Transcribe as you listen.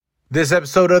This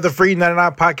episode of the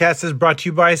FREE99 podcast is brought to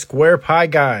you by Square Pie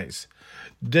Guys,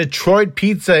 Detroit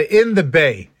Pizza in the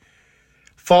Bay.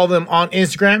 Follow them on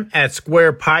Instagram at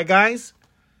Square Pie Guys.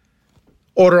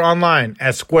 Order online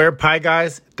at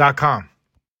squarepieguys.com.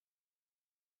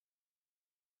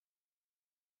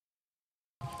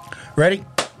 Ready?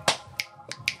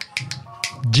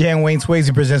 Jan Wayne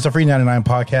Swayze presents the FREE99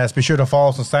 podcast. Be sure to follow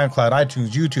us on SoundCloud,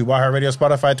 iTunes, YouTube, iHeartRadio,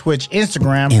 Spotify, Twitch,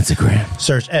 Instagram.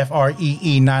 Search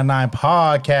FREE99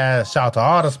 podcast. Shout out to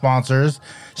all the sponsors.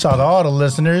 Shout out to all the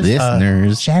listeners.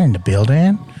 Shannon in the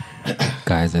building.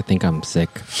 Guys, I think I'm sick.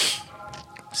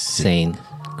 Sane.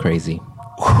 Crazy.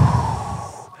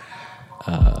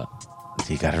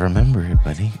 You gotta remember it,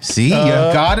 buddy. See? You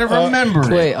gotta remember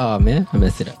it. Wait, oh man, I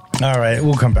messed it up. All right,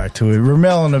 we'll come back to it.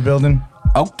 Ramel in the building.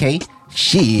 Okay.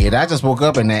 Shit, I just woke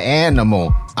up in the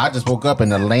animal. I just woke up in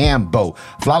the Lambo.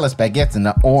 Flawless baguettes in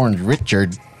the orange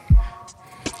Richard.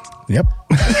 Yep.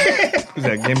 Who's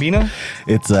that, Gambino?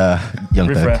 It's Young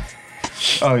Riff Thug. Raff.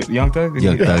 Oh, Young Thug?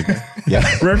 Young Thug. Yeah.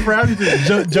 Riff Raff,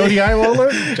 Jody High Roller.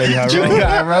 Jody High Jody Roller.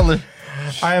 High Roller.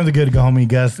 I am the good homie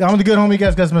guest. I'm the good homie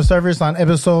guest customer service on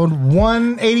episode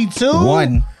 182.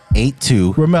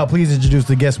 182. Ramel, please introduce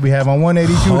the guest we have on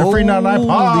 182 the FREE99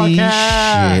 Holy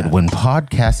podcast. shit. When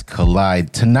podcasts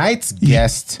collide, tonight's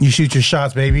guest. You shoot your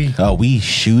shots, baby. Oh, we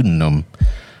shooting them.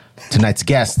 Tonight's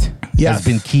guest has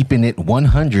been keeping it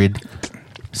 100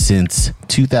 since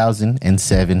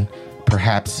 2007,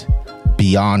 perhaps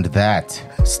beyond that.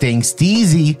 Staying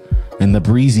steezy in the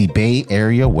breezy Bay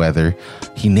Area weather.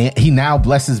 He now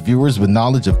blesses viewers with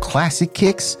knowledge of classic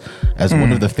kicks as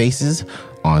one of the faces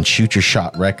on Shoot Your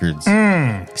Shot Records.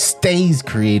 Stays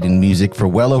creating music for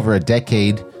well over a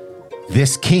decade.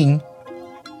 This king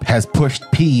has pushed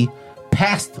P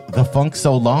past the funk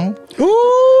so long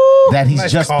that he's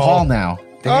nice just call. Paul now.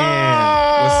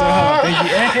 Damn. What's up?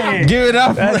 Thank you. Hey. Give it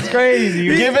up. That's crazy.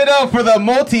 Give it up for the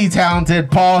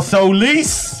multi-talented Paul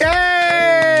Solis.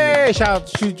 Hey! Shout out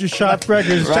to Shoot Your Shot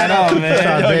Records. Right Shout out on, to man.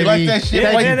 Shot, Yo, you baby. like that shit?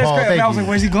 Thank Yeah, you, that's Paul. great. Thank I was you. like,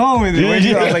 where's he going with it?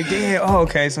 I was like, damn. Oh,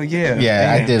 okay. So yeah.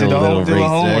 Yeah, I did a little do the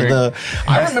homework. race.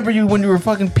 I remember you when you were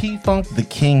fucking P-Funk the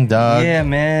King, dog. Yeah,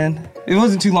 man. It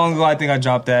wasn't too long ago. I think I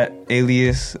dropped that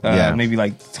alias. Yeah. Maybe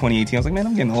like 2018. I was like, man,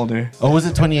 I'm getting older. Oh, was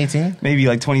it 2018? Maybe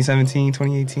like 2017,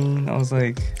 2018. I was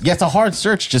like, Yeah, it's a hard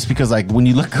search just because, like, when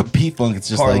you look up P-Funk, it's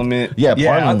just Parliament. like... Yeah,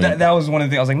 Parliament. That was one of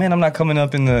the things. I was like, man, I'm not coming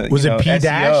up in the. Was it P SEO.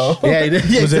 dash?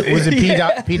 Yeah, Was it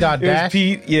P dot It was dash?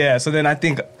 Pete, yeah. So then I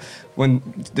think when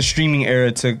the streaming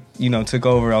era took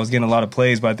over, I was getting a lot of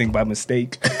plays, but I think by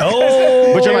mistake.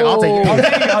 Oh! But you're like, I'll take it.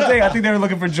 I'll take it. I think they were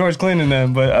looking for George Clinton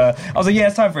then, but I was like, yeah,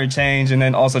 it's time for a change, and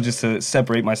then also just to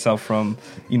separate myself from,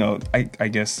 I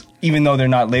guess even though they're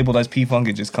not labeled as P-Funk,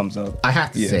 it just comes up. I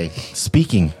have to say,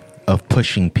 speaking of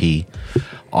pushing P,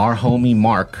 our homie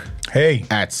Mark Hey,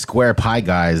 at Square Pie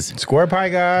Guys Square Pie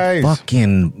Guys.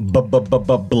 fucking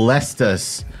blessed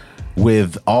us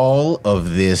with all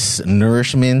of this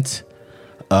nourishment.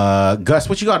 Gus,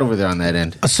 what you got over there on that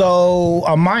end? So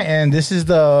on my end, this is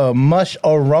the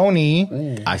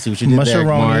mush-a-roni. I see what you did there,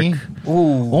 Mush-a-roni. Mark.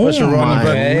 Ooh, Mush-a-roni,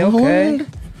 but okay.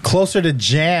 closer to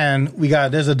Jan,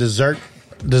 there's a dessert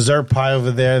pie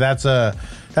over there. That's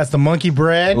the monkey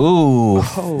bread. Ooh,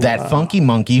 that funky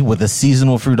monkey with a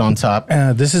seasonal fruit on top.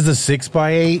 This is the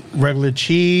 6x8 regular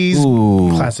cheese, Ooh.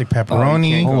 classic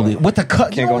pepperoni Holy, with the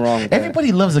cup. Can't go wrong with that.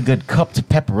 Everybody loves a good cupped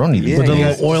pepperoni. these with the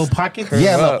days. little oil pockets.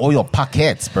 Yeah, up. little oil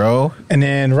pockets, bro. And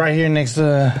then right here next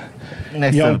to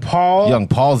Next Young to Paul. Young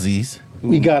Paulsies.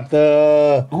 we got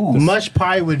the Ooh. mush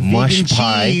pie with Mush vegan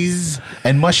pie. cheese.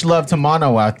 And much love to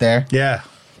Mono out there. Yeah,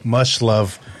 mush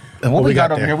love. And what we got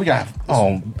over there? here? We got,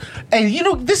 hey,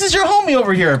 this is your homie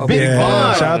over here, Big Yeah,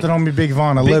 Von. shout out to homie Big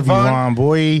Von. I Big love Von. you, Von,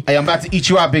 boy. Hey, I'm about to eat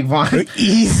you out, Big Von.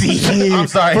 Easy. I'm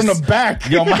sorry. From the back.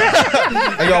 Yo,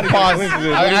 hey, yo, pause.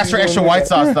 I asked for extra white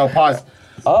sauce, though. Pause.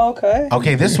 Oh, okay.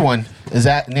 Okay, this one is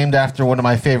named after one of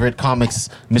my favorite comics,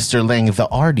 Mr. Lang, the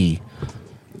Artie.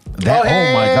 That,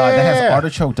 oh my God, that has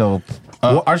artichoke dope.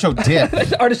 Artichoke dip.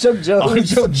 Artichoke Joe.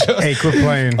 Hey, quit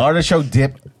playing. Artichoke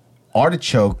dip,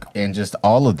 artichoke, and just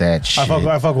all of that shit.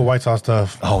 I fuck with white sauce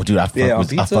stuff. Oh, dude, I fucked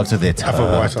with it. I fuck with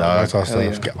white sauce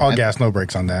dog. stuff. All gas, no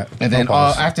brakes on that. And then No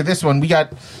pause. after this one, we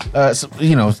got,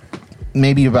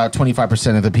 maybe about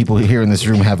 25% of the people here in this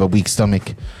room have a weak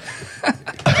stomach.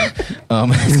 So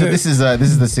this is the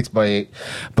 6x8,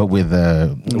 but with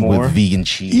vegan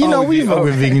cheese. You know, we fuck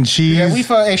with vegan cheese. Yeah,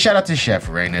 hey, shout out to Chef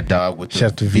Raina, dog, with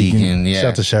Chef the to vegan. Yeah. Shout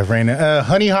out to Chef Raina.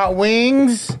 Honey hot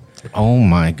wings. Oh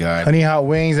my god. Honey hot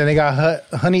wings, and they got hot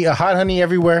honey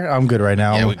everywhere. I'm good right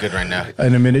now. Yeah, we're good right now.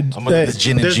 In a minute. I'm gonna let the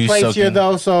gin and There's juice plates soak here in.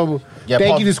 though, so Yeah,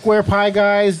 thank Paul- you to Square Pie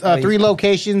Guys. 3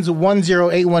 locations: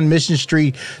 1081 Mission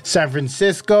Street, San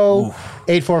Francisco;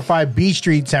 845 Beach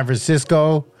Street, San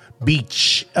Francisco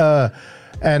Beach,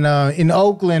 and in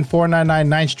Oakland, 499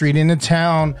 9th Street in the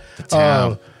town.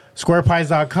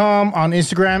 SquarePies.com, on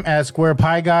Instagram at Square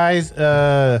Pie Guys.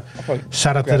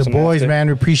 Shout out to the boys, man.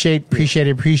 We appreciate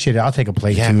it. I'll take a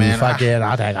plate too. man. Fuck it.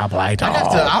 I'll take a plate.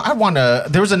 I want to.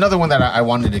 There was another one that I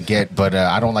wanted to get, but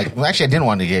I don't like. Well, actually, I didn't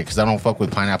want to get because I don't fuck with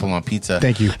pineapple on pizza.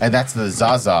 Thank you. And that's the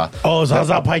Zaza. Oh,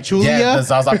 Zaza Pachulia? Yeah, the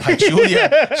Zaza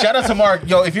Pachulia. Shout out to Mark.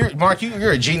 Yo, if you're Mark,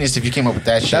 you're a genius if you came up with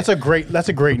that shit. That's a great name.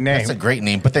 That's a great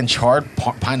name. But then charred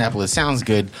pineapple, it sounds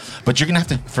good, but you're gonna have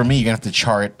to. For me, you're gonna have to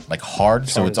char it like hard,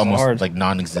 so it's almost hard. like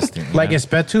non-existent. Like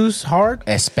espetus hard?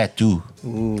 espetu.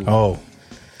 Oh.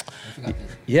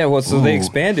 Yeah, well, so they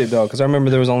expanded though, because I remember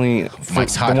there was only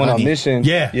Mike's the Hot one Honey. on Mission.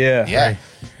 Yeah. Yeah.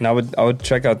 And I would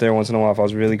check out there once in a while if I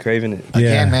was really craving it. Yeah.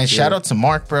 Again, man. Shout out to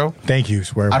Mark, bro. Thank you,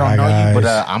 Square I Pie don't know Guys. you,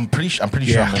 but I'm pretty sure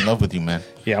Yeah. I'm in love with you, man.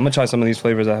 Yeah, I'm gonna try some of these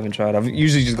flavors I haven't tried. I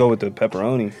usually just go with the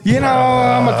pepperoni. You know,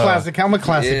 I'm a classic man.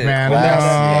 Well,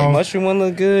 classic. the mushroom one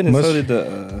looked good, and so did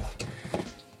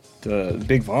the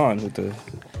Big Vaughn with the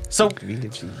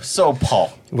So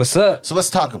Paul. What's up? So let's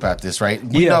talk about this, right?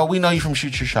 Yeah. We know you from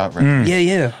Shoot Your Shot, right?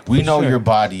 Yeah. We know Sure. your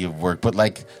body of work, but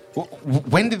like,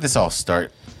 when did this all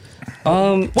start?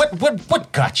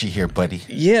 What got you here, buddy?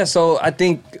 Yeah, so I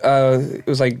think it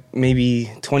was like maybe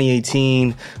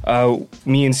 2018.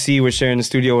 Me and C were sharing the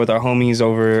studio with our homies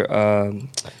over,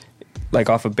 like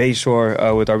off of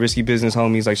Bayshore with our Risky Business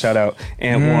homies. Like shout out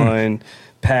Ant1,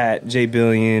 Pat, J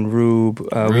Billion, Rube.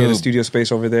 We had a studio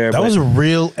space over there. That was a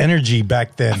real energy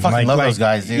back then. I fucking love those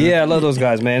guys, dude. Yeah, I love those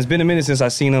guys, man. It's been a minute since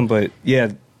I've seen them, but yeah,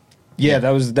 that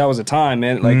was a time,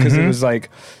 man. Like, because it was like.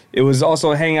 It was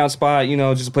also a hangout spot, you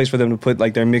know, just a place for them to put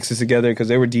like their mixes together because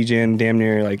they were DJing damn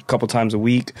near like a couple times a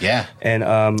week. Yeah.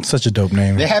 And such a dope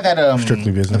name. They had that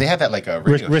Strictly Business. They had that like a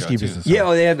radio Risky show, too. Business. yeah,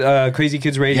 well, they had Crazy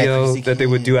Kids Radio Crazy that they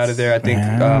would do out of there. I think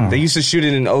Wow. they used to shoot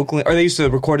it in Oakland, or they used to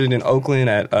record it in Oakland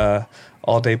at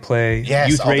All Day Play, Yes,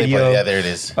 Youth All Day Radio. Play. Yeah, there it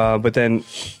is. But then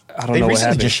I don't They know what recently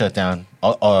happened. just shut down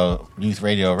Youth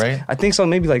Radio, right? I think so,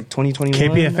 maybe like 2021.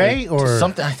 KPFA or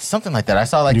Something like that. I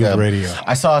saw like Youth Radio.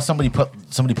 I saw somebody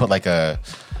put like a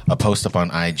post up on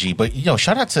IG. But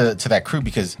shout out to that crew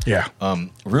because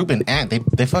Rube and Ant,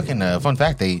 they fucking fun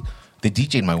fact, they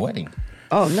DJ'd my wedding.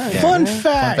 Oh, nice. Yeah. Fun Fun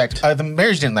fact. fact. The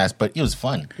marriage didn't last, but it was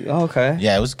fun. Oh, okay.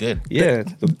 Yeah, it was good. Yeah.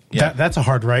 That's a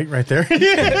hard right there.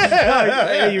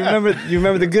 Hey, you remember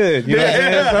the good. You know what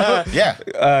I'm saying?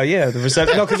 Yeah. Yeah, the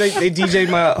reception. No, because they DJ'd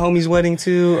my homie's wedding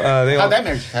too. They all, How'd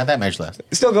that marriage last?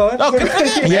 still going. Oh, good for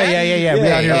them, man. Yeah. We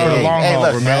out here for the long haul,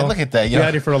 look, Ramel. man, look at that. We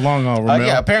out here for the long haul, Ramel.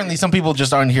 Yeah, apparently some people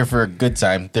just aren't here for a good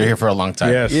time. They're here for a long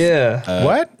time. Yes. Yeah.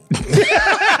 What?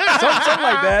 Something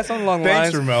like that. Something along the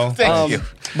Thanks, lines. Ramel. Thank you.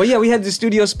 But yeah, we had the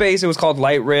studio space. It was called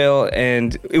Light Rail,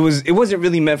 and it wasn't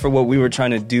really meant for what we were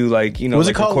trying to do. Like, you know, Was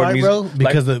like it called record Light music. Row?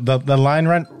 Because the line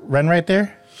run right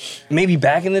there? Maybe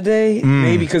back in the day,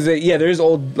 maybe because there's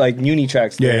old like Muni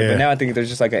tracks there. Yeah. But now I think there's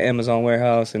just like an Amazon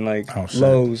warehouse and like Oh, shit.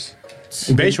 Lowe's.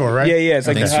 In Bayshore, right? Yeah, it's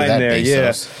like Thanks for behind that,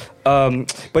 there. Bezos. Yeah.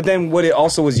 But then what it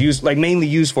also was mainly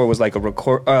used for was like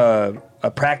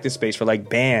a practice space for like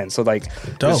bands. So like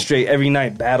Dope. straight every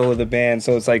night battle of the band.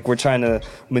 So it's like we're trying to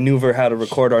maneuver how to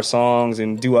record our songs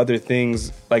and do other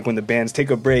things like when the bands take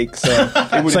a break. So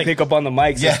they wouldn't like- pick up on the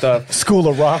mics Yeah. and stuff. School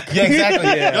of Rock. Yeah, exactly.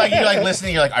 Yeah. You're like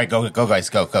listening. You're like, all right, go, guys,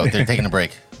 go. They're taking a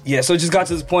break. Yeah, so it just got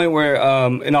to this point where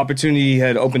an opportunity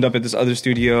had opened up at this other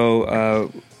studio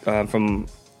from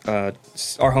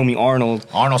our homie Arnold.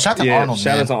 Shout out to Arnold,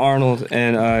 shout man. out to Arnold,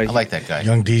 and I like that guy.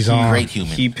 Young D's on. Great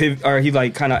human. he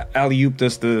like kind of alley-ooped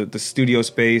us the studio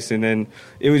space, and then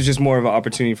it was just more of an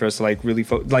opportunity for us to like really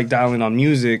like dial in on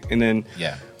music, and then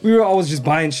we were always just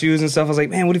buying shoes and stuff. I was like,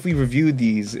 man, what if we reviewed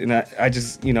these? And I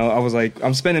just I was like,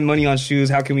 I'm spending money on shoes.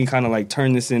 How can we kind of like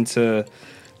turn this into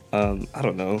I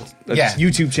don't know, a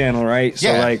YouTube channel, right?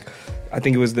 So like, I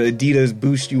think it was the Adidas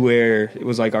Boost You Wear. It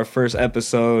was like our first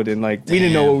episode, and like we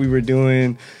didn't know what we were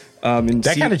doing. And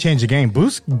That kind of changed the game.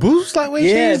 Boost lightweight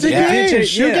yeah, changed the game.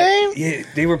 Shoe game. Yeah,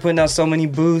 they were putting out so many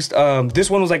boosts. This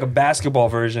one was like a basketball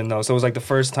version though, so it was like the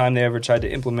first time they ever tried to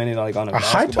implement it like on a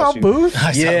high basketball top shoe. boost.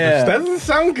 Yeah. That doesn't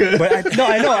sound good. But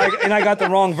I know, and I got the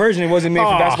wrong version. It wasn't made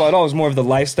for basketball at all. It was more of the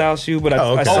lifestyle shoe. But I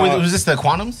okay. saw, Was this the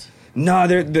Quantums? No,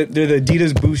 they're the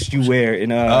Adidas Boost you wear.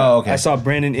 And okay. I saw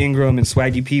Brandon Ingram and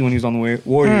Swaggy P when he was on the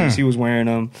Warriors. He was wearing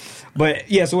them. But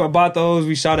yeah, so I bought those.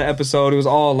 We shot an episode. It was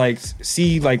all like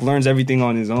C learns everything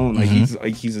on his own. Like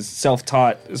he's a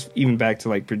self-taught, even back to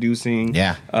like producing,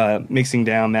 mixing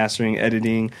down, mastering,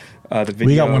 editing. The videos.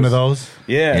 We got one of those.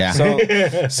 Yeah.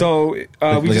 So we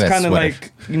just kind of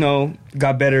like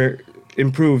got better,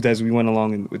 improved as we went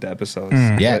along with the episodes.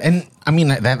 Yeah, and I mean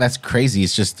that's crazy.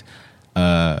 It's just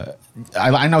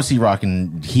I know C-Rock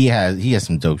and he has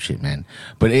some dope shit, man.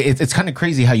 But it's kind of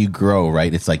crazy how you grow,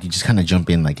 right? It's like you just kind of jump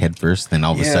in like head first, then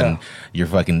all of a sudden you're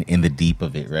fucking in the deep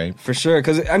of it, right? For sure,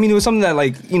 because I mean it was something that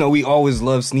like we always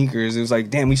loved sneakers. It was like,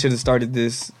 damn, we should have started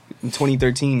this in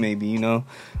 2013, maybe.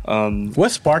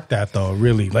 What sparked that though?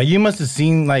 Really, like you must have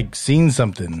seen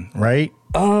something, right?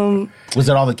 Was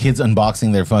it all the kids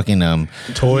unboxing their fucking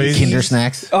toys, Kinder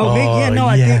snacks?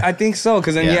 I think so.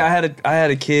 Because then I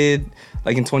had a kid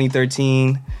like in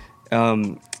 2013,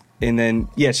 and then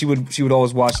she would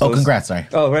always watch those. Oh, congrats! Sorry.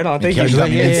 Oh, right on. Thank you.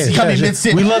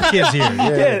 We love kids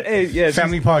here.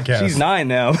 Family podcast. She's 9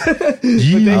 now.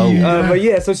 But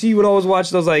yeah, so she would always watch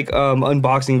those like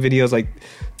unboxing videos, like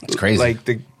it's crazy,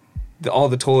 like all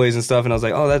the toys and stuff, and I was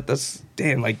like, oh, that's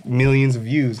damn, like millions of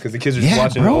views because the kids are just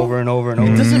watching it over and over and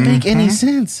over. It doesn't make any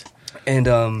sense. And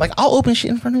like I'll open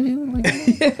shit in front of you. Like.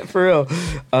 Yeah, for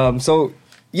real. So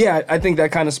yeah, I think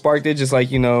that kind of sparked it. Just like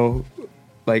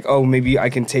like oh, maybe I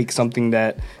can take something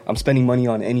that I'm spending money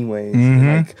on anyways,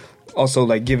 and like also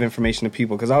like give information to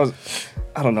people because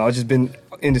I don't know, I've just been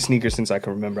into sneakers since I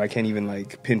can remember. I can't even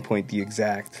like pinpoint the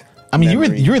exact. I mean,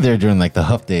 you were there during like the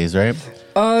Huff days, right?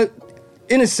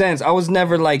 In a sense, I was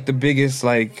never like the biggest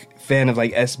like fan of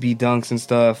like SB dunks and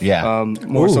stuff. Yeah,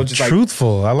 more so just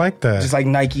truthful. I like that. Just like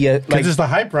Nike, because it's the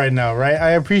hype right now, right?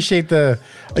 I appreciate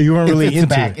you weren't really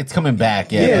into it. It's coming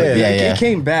back. Yeah, It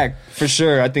came back for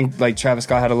sure. I think like Travis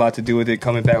Scott had a lot to do with it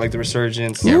coming back, like the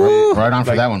resurgence. Yeah, right on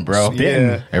for that one, bro.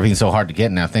 Yeah, everything's so hard to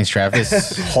get now. Thanks,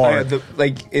 Travis. Hard.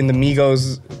 Like in the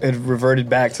Migos, it reverted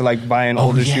back to like buying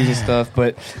older shoes and stuff.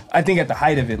 But I think at the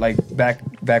height of it, like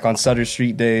back on Sutter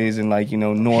Street days and like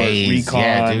North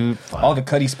Recon, all the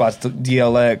Cuddy spots,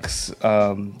 DLX,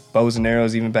 bows and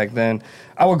arrows. Even back then,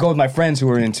 I would go with my friends who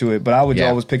were into it, but I would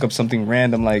always pick up something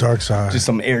random like Dark Side, just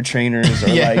some Air Trainers or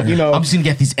like I'm just gonna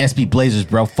get these SB Blazers,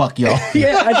 bro. Fuck y'all.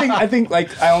 I think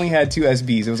like I only had 2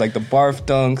 SBs. It was like the Barf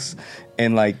Dunks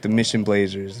and like the Mission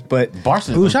Blazers. But shout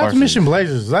out to Mission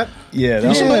Blazers.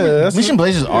 Mission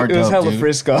Blazers are dope. It was hella dude.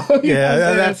 Frisco.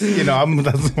 That's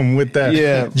I'm with that.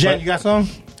 Yeah, Jen, you got some?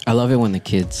 I love it when the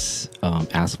kids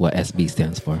ask what SB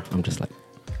stands for. I'm just like,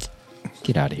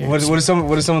 get out of here. What are some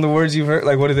of the words you've heard?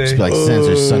 Like what are they? Just be like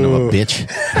Sensor, son of a bitch.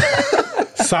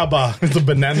 Saba. It's a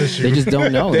banana shoe. They just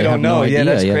don't know. They don't know. No idea.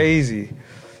 That's crazy.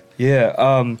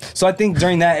 Yeah. So I think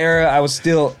during that era, I was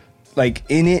still like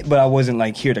in it, but I wasn't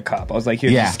like here to cop. I was like here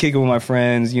to just kick it with my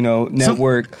friends,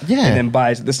 network, and then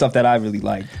buy the stuff that I really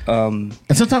like. And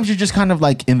sometimes you're just kind of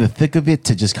like in the thick of it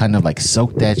to just kind of like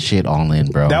soak that shit all in,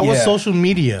 bro. That was social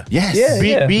media.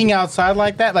 Yes. Being outside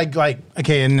like that, like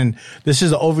okay, and then this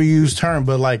is an overused term,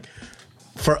 but like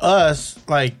for us,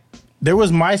 like there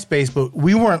was MySpace, but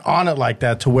we weren't on it like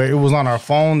that to where it was on our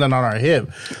phones and on our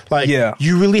hip. Like,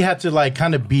 you really had to like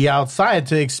kind of be outside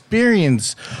to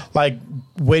experience like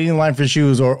waiting in line for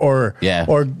shoes or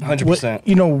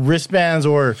 100%. Wristbands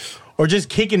or just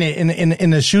kicking it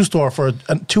in a shoe store for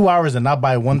 2 hours and not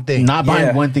buy one thing. Not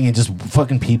buying one thing and just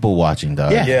fucking people watching,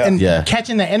 dog. And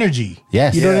catching the energy.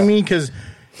 Yes. You know what I mean? Because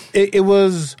it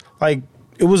was like...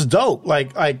 It was dope.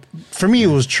 Like for me, it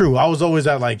was True. I was always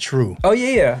at like True. Oh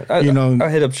yeah. I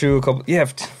hit up True a couple. Yeah,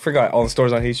 forgot all the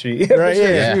stores on Hay Street. Right.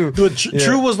 Yeah.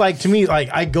 True was like to me like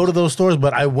I go to those stores,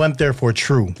 but I went there for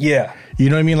True. Yeah. You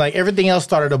know what I mean? Like everything else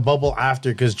started to bubble after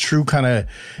because True kind of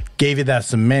gave it that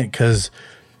cement because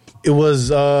it was.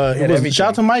 Shout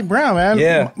out to Mike Brown, man.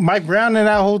 Yeah. Mike Brown and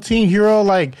that whole team, Hero,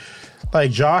 like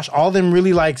Josh, all of them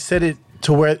really like said it.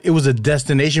 To where it was a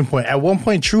destination point. At one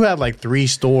point, True had like 3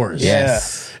 stores.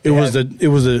 Yes, it was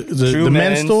the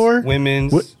men's store,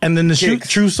 women's, and then the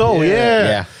True Soul.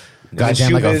 Yeah.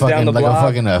 Goddamn, like a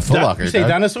fucking Foot Locker. You say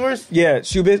dinosaurs? Yeah,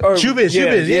 Shoebiz. Shoebiz.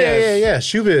 Yeah.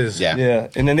 Shoebiz. Yeah.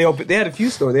 And then they had a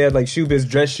few stores. They had like Shoebiz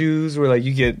dress shoes where like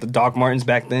you get the Doc Martens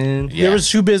back then. Yeah. There was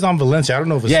Shoebiz on Valencia. I don't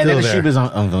know if it's still there. Yeah, there was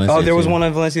Shoebiz on Valencia. Oh, there was one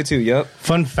on Valencia too. Yep.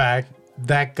 Fun fact: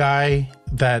 that guy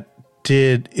that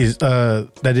did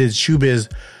Shoebiz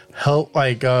help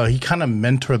he kind of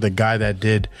mentored the guy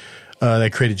that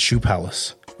created Shoe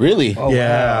Palace. Really? Oh,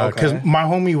 yeah, because my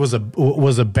homie was a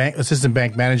assistant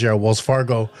bank manager at Wells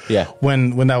Fargo. Yeah.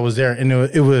 When that was there, and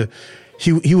it was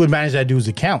he would manage that dude's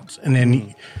accounts, and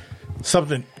then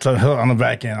something on the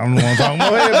back end. I don't know what I'm talking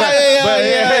about.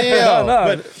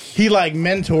 But he like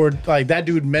mentored, like that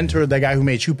dude mentored that guy who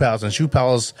made Shoe Palace, and Shoe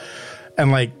Palace,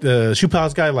 and like the Shoe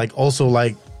Palace guy like also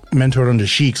like mentored under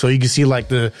Chic, so you can see like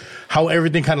how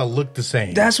everything kind of looked the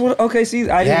same. That's what. Okay, see,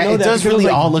 I didn't know it that. does really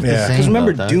like, all look the same. Because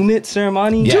remember though, Doom It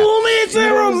Ceremony? Yeah. Doom It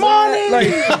Ceremony. Like,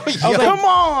 I was like, come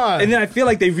on. And then I feel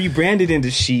like they rebranded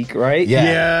into Chic, right? Yeah.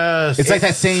 Yes. It's like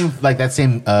that same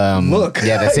look.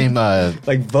 Yeah, that same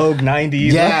like Vogue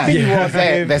 90s. yeah, Like,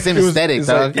 that same aesthetic,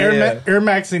 dog. like, Air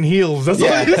Max and heels. That's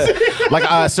what it is.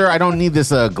 Like, sir, I don't need this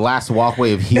glass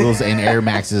walkway of heels and Air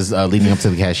Maxes leading up to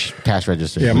the cash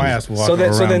register. Yeah, my ass will walk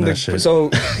around that shit. So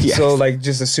like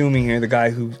just assuming here the guy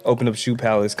who opened up Shoe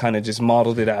Palace kind of just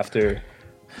modeled it after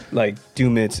like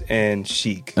Doom It and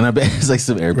Chic. And I bet it's like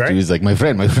some Arab dudes like my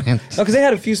friend. No, because they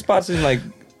had a few spots in like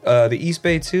the East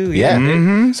Bay too. Yeah.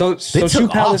 Mm-hmm. So Shoe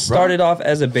Palace started off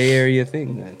as a Bay Area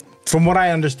thing then. From what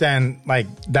I understand, like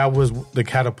that was the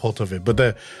catapult of it. But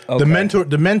the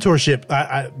mentorship,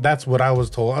 that's what I was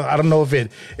told. I don't know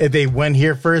if they went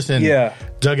here first and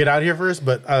dug it out here first,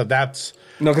 but that's.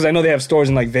 No, because I know they have stores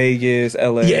in like Vegas,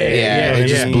 LA. Yeah, it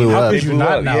just blew up. How could you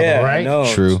not now, though, right?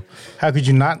 No. True. How could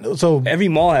you not? So every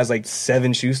mall has like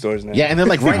 7 shoe stores now. Yeah, and they're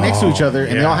like right next to each other,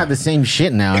 and they all have the same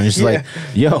shit now. And it's like,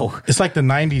 yo, it's like the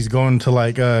 '90s going to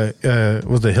like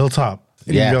was the Hilltop.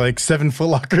 And you got like 7 Foot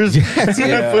Lockers.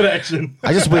 Foot action.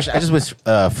 I just wish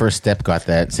First Step got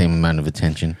that same amount of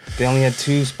attention. They only had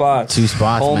 2 spots. 2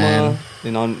 spots, Colma man.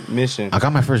 And on Mission. I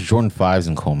got my first Jordan 5s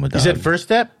in Colma, dog. You said First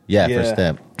Step? Yeah, First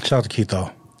Step. Shout out to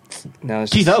Keitho. Now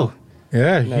it's Keitho.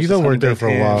 Yeah, Keitho worked there for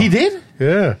a while. He did?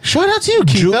 Yeah. Shout out to you,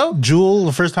 Keitho. Jewel,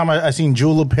 the first time I seen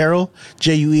Jewel Apparel,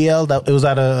 Juel, it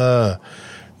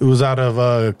was out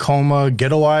of Colma,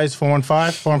 Ghetto Eyes,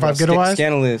 415 Ghetto Eyes.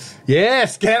 Scandalous. Yeah,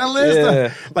 Scandalous.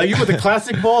 Yeah. Like you put the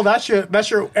classic ball, that shirt,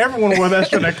 everyone wore that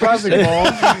shirt, that classic ball.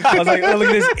 I was like, oh, look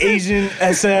at this Asian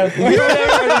SF.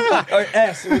 Or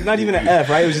S. It was not even an F,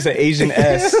 right? It was just an Asian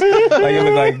S. Like it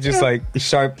looked like just like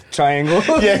sharp triangle.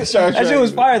 Yeah, sharp That shit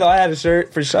was fire though. I had a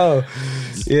shirt for show.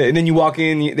 Yeah, and then you walk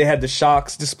in, they had the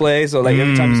shocks display. So like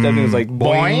every time you step in, it was like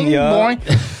boing,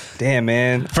 boing. Damn,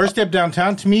 man. First Step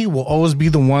downtown to me will always be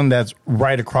the one that's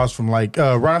right across from like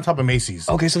right on top of Macy's.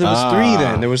 Okay, so there was 3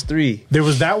 then. There was 3. There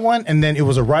was that one, and then it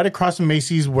was right across from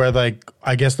Macy's where like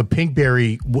I guess the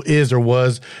Pinkberry is or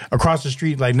was across the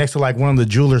street, like next to like one of the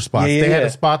jeweler spots. They had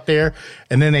a spot there,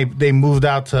 and then they moved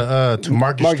out to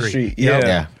Market Street.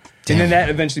 Yeah. And then that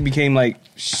eventually became like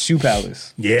Shoe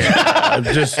Palace. Yeah. And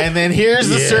then here's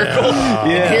the circle.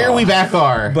 Yeah. Here we back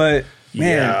are. But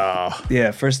man,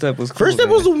 yeah, First Step was cool. First Step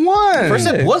was the one. First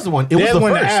Step was the one. It They was had the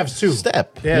one first that Avs too.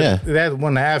 step. Yeah, they had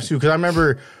one that Avs too. Because I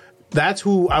remember that's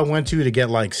who I went to get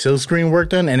like silkscreen work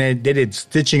done, and they did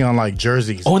stitching on like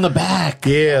jerseys. Oh, in the back.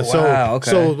 Yeah, wow,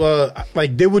 okay. so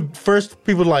like they would first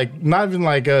people like not even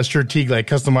like Shirtique like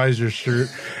customize your shirt.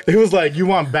 It was like you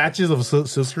want batches of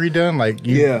silkscreen done, like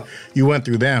you went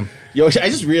through them. Yo, I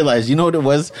just realized, you know what it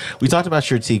was? We talked about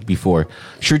Shirtique before.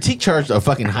 Shirtique charged a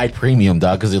fucking high premium,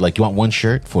 dog, because they're like, you want one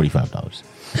shirt? $45.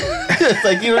 It's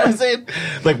like, you know what I'm saying?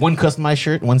 Like one customized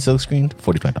shirt, one silk screen,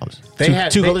 $45. They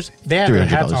had two colors. They had their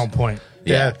hats $300. on point.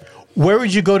 Yeah. Where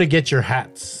would you go to get your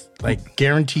hats? Like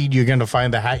guaranteed, you're gonna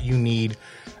find the hat you need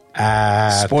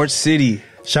at Sports City.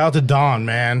 Shout out to Don,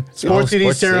 man. Sports City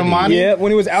Sports City. Ceremony. Yeah,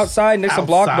 when it was outside next to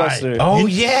Blockbuster. Oh,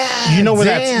 yeah. You know where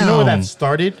Damn. that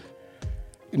started?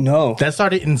 No. That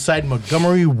started inside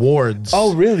Montgomery Ward's.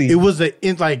 Oh, really? It was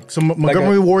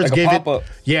Montgomery Ward's like a gave pop-up. it.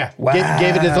 Yeah, Wow.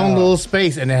 gave it its own little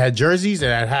space, and it had jerseys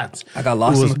and it had hats. I got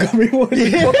lost in Montgomery Ward.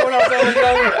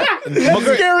 That's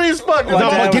scary as fuck. My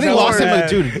dad was getting lost in at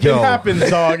dude. It Yo, happens,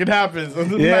 dog. It happens.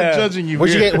 I'm Yeah. not judging you. would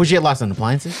you here. get lost in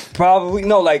appliances? Probably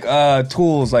no, like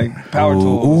tools, like power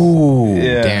tools. Ooh,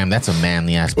 Yeah. damn, that's a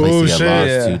manly ass place Ooh, to get shit. lost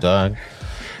Yeah. to, dog.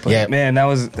 But Yeah, man,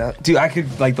 dude. I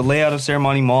could like the layout of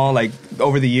Ceremony Mall. Like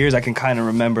over the years, I can kind of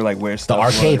remember like where the stuff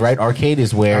arcade, was. right? Arcade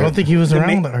is where I don't think he was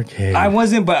around Ma- the arcade. I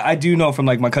wasn't, but I do know from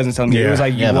like my cousins telling me Yeah. it was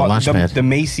like Yeah, you the walk, launch pad. the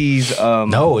Macy's.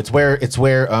 No, it's where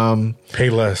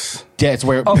Payless. yeah, it's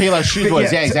where Payless Shoes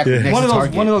was. Yeah, exactly. Next One to of those-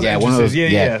 Target. one of those entrances.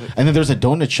 Yeah. And then there's a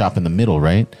donut shop in the middle,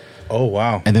 right? Oh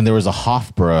wow. And then there was a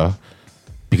Hofbräu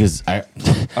because I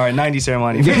All right, 90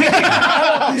 Ceremony.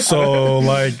 So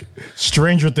like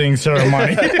Stranger Things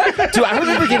ceremony. dude, I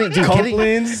remember getting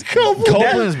Copeland's.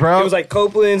 Copeland's, bro. It was like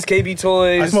Copeland's, KB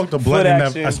Toys. I smoked a Foot blunt in that.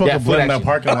 Action. I smoked a Foot blunt in that Action.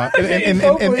 parking lot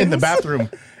in the bathroom.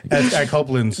 at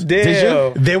Copeland's. Damn. Did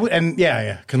you? They would, and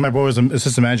yeah, because my boy was an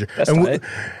assistant manager. That's and tight.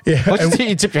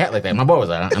 You tipped your hat like that. My boy was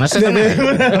out. And I said,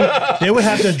 they would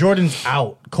have their Jordans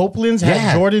out. Copeland's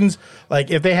had Jordans, like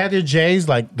if they had their J's,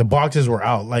 like the boxes were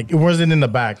out. Like it wasn't in the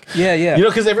back. Yeah. You know,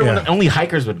 because only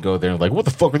hikers would go there. Like, what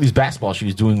the fuck are these basketball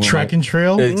shoes doing? Track and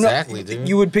trail? Exactly, dude.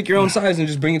 You would pick your own size and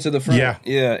just bring it to the front.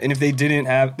 Yeah. And if they didn't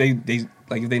have, if they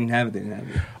didn't have it, they didn't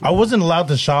have it. I wasn't allowed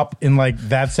to shop in like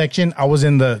that section. I was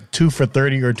in the 2 for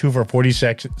 $30 or 2 for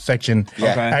 $40 section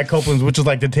at Copeland's, which is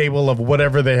like the table of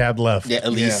whatever they had left. Yeah,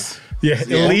 at least. Yeah, at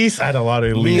least I had a lot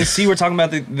of Me and Elise. C were talking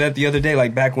about that the other day,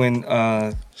 like back when.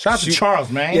 Shout out to Charles,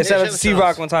 man. Yeah, shout out to to C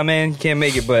Rock one time, man. He can't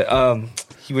make it, but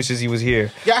he wishes he was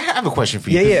here. Yeah, I have a question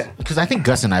for you. Yeah. Because I think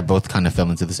Gus and I both kind of fell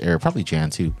into this era. Probably Jan,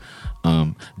 too.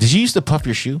 Did you used to puff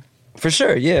your shoe? For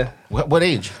sure, yeah. What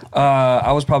age?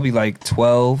 I was probably like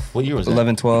 12. What year was that?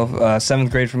 11, 12. 7th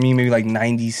grade for me, maybe like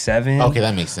 97. Okay,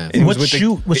 that makes sense. It was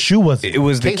What with shoe was it? It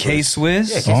was the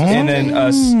K-Swiss. K-Swiss. Yeah, K-Swiss. And then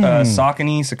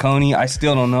Saucony. I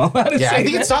still don't know how to Yeah, say I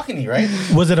think that. it's Saucony, right?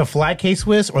 Was it a flat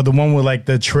K-Swiss or the one with like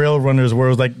the trail runners where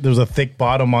it was like there was a thick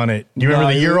bottom on it? Do you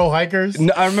remember the it- Euro hikers?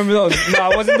 No, I remember those.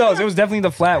 No, it wasn't those. It was definitely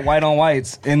the flat white on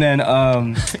whites. And then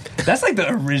that's like the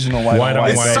original white on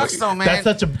whites. It sucks though, man.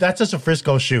 That's such a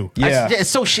Frisco shoe. Yeah. It's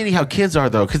so shitty how kids are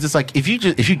though, because it's like if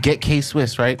you get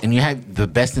K-Swiss, right, and you have the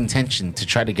best intention to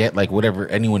try to get like whatever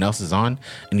anyone else is on,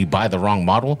 and you buy the wrong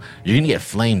model, you're gonna get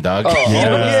flamed, dog. Oh,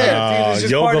 yeah, dude, it's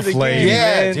just part Yoga of the Flame. game,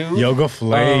 Yeah, man. dude. Yoga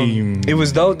Flame. It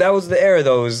was though that was the era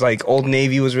though. It was like Old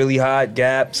Navy was really hot.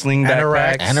 Gap, Sling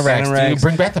Anoraks. backpacks, Anoraks, dude.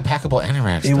 Bring back the packable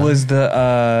Anoraks. It dog. was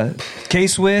the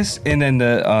K-Swiss and then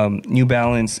the New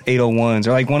Balance 801s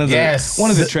or like one of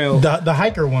the trail. the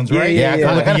hiker ones, right? Yeah,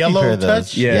 yeah, I got a few yellow pair of those.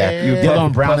 touch. Yeah. You Yellow puff-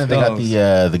 and brown, puff and they got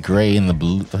those. the gray and the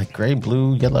blue, like gray,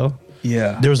 blue, yellow.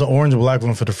 Yeah. There was an orange and black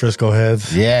one for the Frisco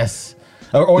heads. Yes.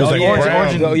 Or orange, It was like orange, brown.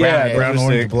 orange, and Oh, brown. yeah, yeah. Brown, Those are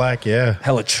orange, sick. black. Yeah.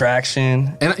 Hella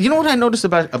traction. And you know what I noticed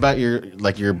about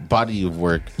your body of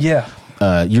work? Yeah.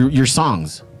 Your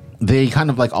songs, they kind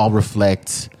of like all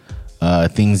reflect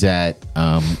things that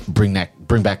bring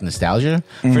back nostalgia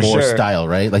or sure. style,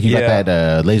 right? Like you got Yeah.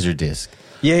 that laser disc,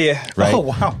 Yeah. right? Oh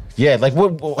wow. Yeah, like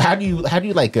how do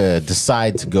you like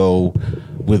decide to go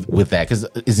with that? Because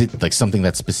is it like something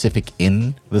that's specific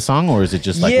in the song, or is it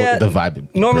just like what the vibe?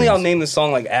 it Normally, I'll brings? name the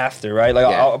song like after, right? Like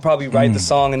Yeah. I'll probably write the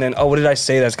song and then, what did I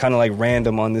say that's kind of like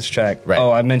random on this track? Right.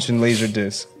 Oh, I mentioned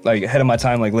Laserdisc, like ahead of my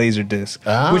time, like Laserdisc,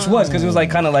 Ah. which was because it was like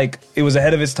kind of like it was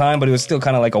ahead of its time, but it was still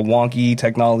kind of like a wonky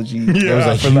technology. Yeah. It was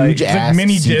a for like- huge It's like ass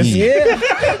mini CD. disc.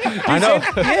 Yeah, I know.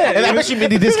 yeah, And I bet you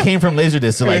mini disc came from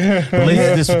Laserdisc. So like, the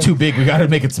Laserdisc was too big. We got to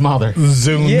make it smaller.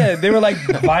 Zoom. yeah. They were like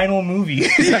vinyl movies.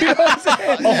 You know what I'm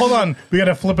saying? Oh, hold on. We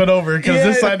gotta flip it over because Yeah.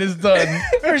 this side is done.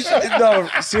 For sure. No,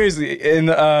 seriously, and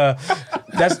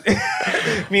that's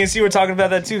me and C were talking about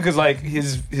that too because like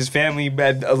his family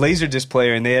had a Laserdisc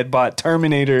player and they had bought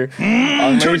Terminator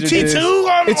on Laserdisc. T2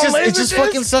 on It just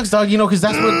fucking sucks, dog. You know, because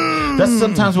that's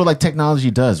sometimes what like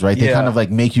technology does, right? They Yeah. kind of like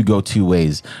make you go two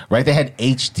ways, right? They had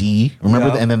HD, remember,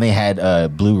 Yeah. and then they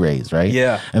had Blu-rays, right?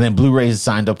 Yeah. And then Blu-rays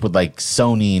signed up with like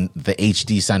Sony, and the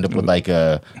HD signed up with like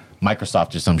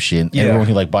Microsoft or some shit. Yeah. Everyone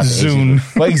who like bought the Zune.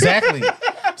 HD. Well, exactly.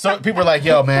 So people are like,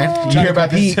 "Yo, man, you hear about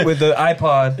this? Beat with the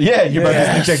iPod. Yeah, you hear about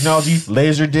this new technology,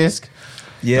 Laserdisc?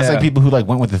 Yeah. That's like people who like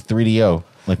went with the 3DO,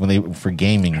 like when they for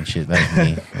gaming and shit. That's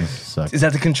me. That sucks. Is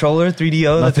that the controller 3DO?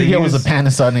 No, that they 3DO was a use?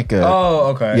 Panasonic.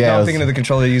 Oh, okay. Yeah, No, it I'm was- thinking of the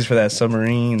controller they use for that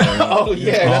submarine. Oh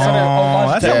yeah,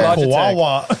 Oh, that's Yeah. a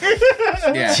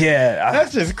Kawawa. yeah,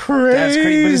 That's just crazy. that's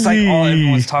crazy. But it's like all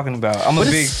everyone's talking about. I'm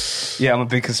a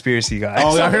big conspiracy guy.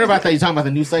 Oh, I heard about that. You talking about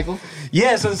the news cycle?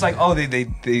 Yeah, so it's like,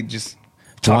 they just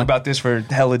talk What? about this for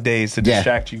hella days to Yeah.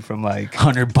 distract you from like.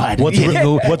 Hunter Biden. What's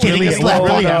Getting a slap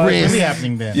on the wrist. really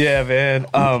happening then? Yeah, man.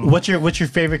 What's your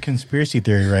favorite conspiracy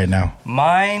theory right now?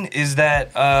 Mine is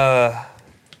that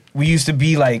we used to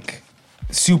be like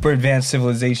super advanced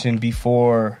civilization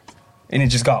before, and it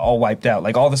just got all wiped out.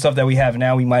 Like all the stuff that we have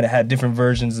now, we might have had different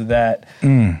versions of that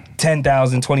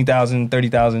 10,000, 20,000,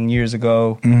 30,000 years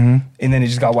ago. And then it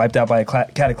just got wiped out by a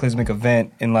cataclysmic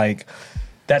event. And like,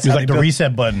 that's It's how like they the built-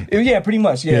 reset button. Yeah, pretty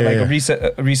much. Yeah, Yeah, like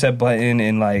yeah. a reset button,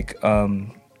 and like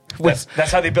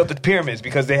that's how they built the pyramids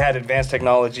because they had advanced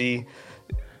technology.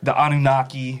 the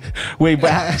Anunnaki. Wait,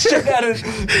 but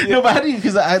No, but how do you?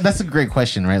 Because that's a great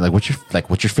question, right? Like, what's your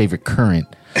favorite current?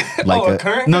 Like a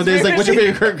current? No, there's like, what's your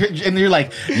favorite current? And you're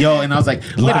like, yo, and I was like,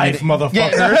 life, motherfucker.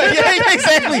 Yeah,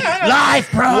 exactly.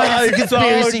 Life, bro. It's a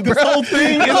conspiracy, bro. This whole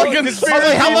thing is a conspiracy.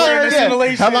 I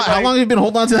was like, how long have you been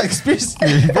holding on to that conspiracy?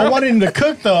 I wanted him to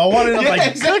cook though. I wanted him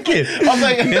to cook it. I was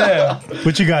like, Yeah.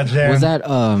 What you got, Jared? Was that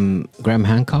Graham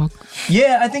Hancock?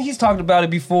 Yeah, I think he's talked about it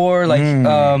before, like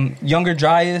Younger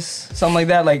Dryas, something like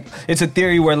that. Like, it's a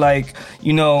theory where, like,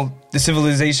 you know, the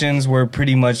civilizations were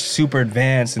pretty much super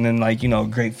advanced, and then, like, you know,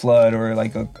 Great Flood or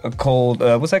like a cold,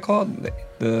 what's that called?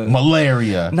 The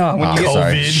malaria. No, when you get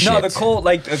COVID. no, the cold,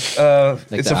 like it's a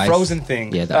ice. frozen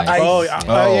thing. Yeah, the ice.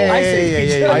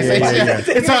 Yeah.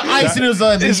 It's on ice, and it was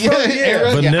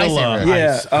vanilla.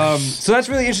 Yeah. So that's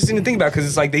really interesting to think about, because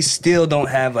it's like they still don't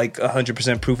have like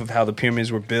 100% proof of how the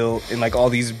pyramids were built and like all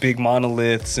these big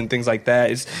monoliths and things like that.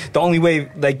 It's the only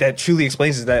way like that truly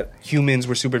explains is that humans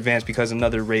were super advanced because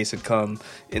another race had come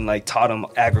and like taught them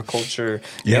agriculture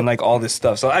and like all this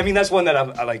stuff. So I mean, that's one that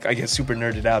I get super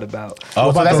nerded out about.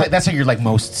 Oh, so that's how you're like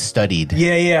most studied.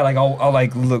 Yeah. Like I'll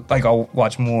like look, like I'll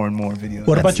watch more and more videos.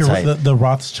 What about the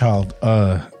Rothschild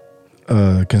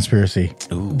conspiracy?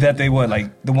 Ooh. That they what,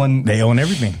 like the one They own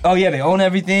everything. Oh yeah, they own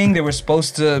everything. They were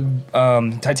supposed to.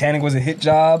 Titanic was a hit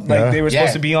job. Like they were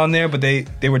supposed to be on there, but they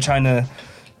were trying to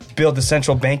build the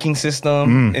central banking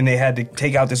system, and they had to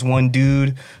take out this one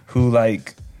dude who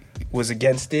like was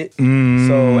against it.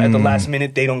 So at the last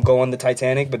minute, they don't go on the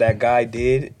Titanic, but that guy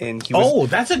did, and he was. Oh,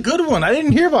 that's a good one. I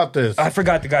didn't hear about this. I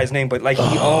forgot the guy's name, but like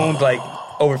he owned like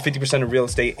over 50% of real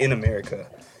estate in America.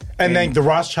 And then the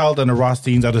Rothschild and the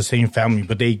Rothsteins are the same family,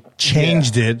 but they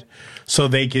changed it so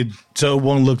it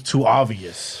won't look too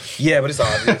obvious. Yeah, but it's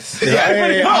obvious.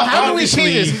 How do we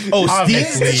change this? Oh,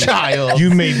 Steve's child.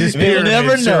 You made this pyramid,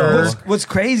 never know. sir. What's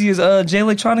crazy is Jay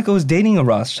Electronica was dating a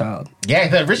Rothschild. Yeah,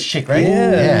 the rich chick, right?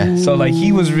 Yeah. So like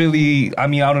he was really. I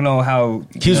mean, I don't know how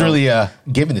He was really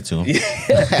giving it to him.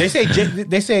 They say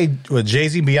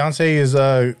Jay-Z, Beyonce is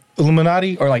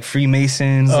Illuminati or like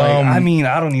Freemasons. Like, I mean,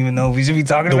 I don't even know if we should be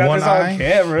talking about this on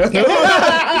camera.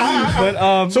 But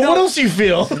what else do you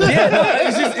feel?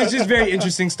 It's just very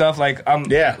interesting stuff. Like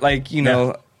like you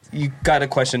know. You gotta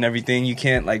question everything. You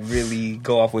can't like really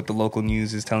go off what the local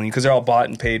news is telling you, because they're all bought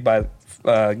and paid by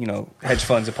hedge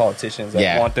funds and politicians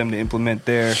that want them to implement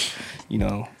their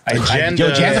agenda.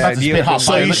 Yo, Jan's about to spit hot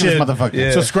fire. Look at this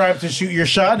motherfucker. Subscribe to Shoot Your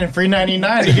Shot and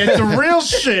FREE99 to get the real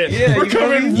shit. We're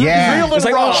coming real and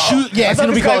like, raw. It's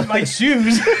gonna be called like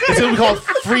shoes. It's gonna be called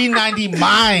FREE90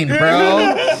 Mind,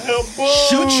 bro.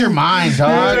 Shoot your mind,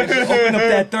 dog. Open up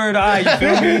that third eye. You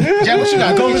feel me? Jan, what you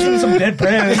got? Go listen to some Dead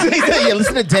Prez. Yeah,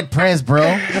 listen to Dead Prez, bro.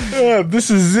 This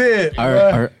is it.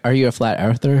 Are you a flat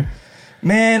earther?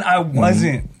 Man, I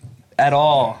wasn't at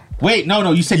all. Wait,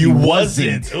 no, you said you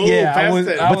wasn't. Ooh, Yeah, I was.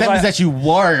 But that means that you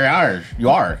are. You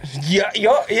are. Yeah.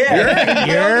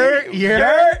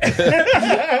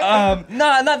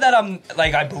 No, not that I'm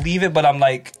like I believe it, but I'm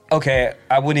like, okay,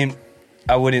 I wouldn't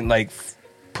like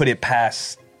put it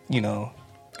past,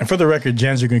 And for the record,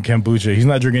 Jan's drinking kombucha. He's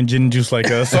not drinking gin and juice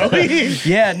like us. So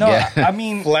I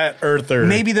mean, flat earther.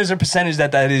 Maybe there's a percentage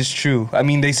that is true. I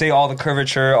mean, they say all the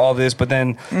curvature, all this, but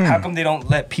then how come they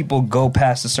don't let people go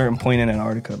past a certain point in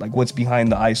Antarctica? Like, what's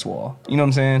behind the ice wall? You know what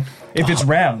I'm saying? If it's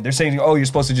round, they're saying, oh, you're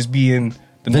supposed to just be in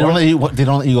the They north.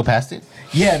 don't let you go past it?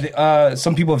 Yeah,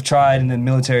 some people have tried, and then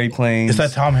military planes. It's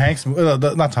that Tom Hanks,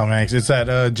 not Tom Hanks. It's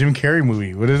that Jim Carrey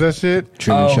movie. What is that shit?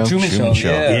 Truman Truman Show.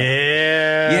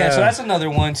 Yeah. So that's another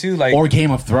one too. Like Or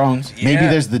Game of Thrones. Maybe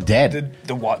there's the dead.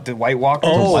 the White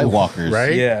Walkers. The White Walkers.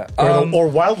 Right? Yeah. Or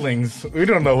wildlings. We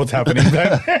don't know what's happening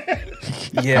back.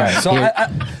 Yeah.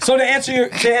 So to answer your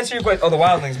question, the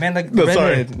wildlings, man, the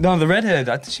redhead. No, the redhead.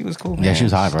 I think she was cool. Man. Yeah, she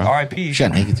was hot, bro. R.I.P. She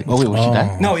got naked too. Oh wait, was she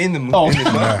died? No, in the movie.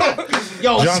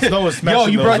 Yo, Jon Snow was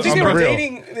smashing you brought I think they were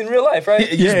dating in real life,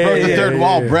 right? You just broke the third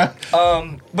wall, bro.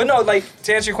 But no, like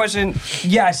to answer your question,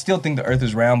 yeah, I still think the Earth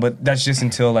is round, but that's just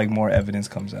until like more evidence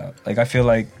comes out. Like I feel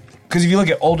like, because if you look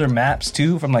at older maps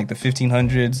too, from like the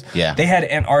 1500s, they had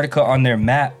Antarctica on their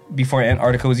map before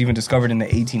Antarctica was even discovered in the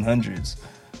 1800s.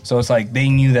 So it's like they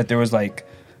knew that there was like,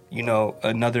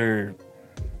 another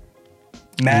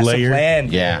massive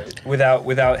land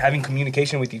without having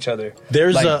communication with each other.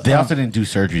 There's they also didn't do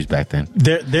surgeries back then.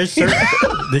 There's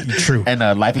certain true. And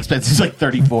life expectancy is like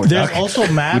 34. There's also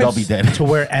maps We'd all be dead. to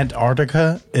where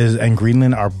Antarctica and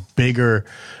Greenland are bigger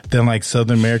than like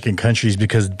Southern American countries,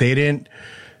 because they didn't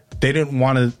they didn't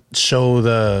want to show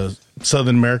the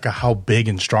Southern America how big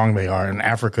and strong they are in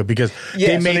Africa because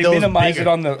they made those minimize bigger.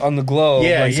 it on the globe.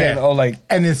 Yeah, like saying, oh, like,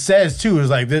 and it says too is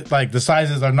like the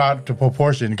sizes are not to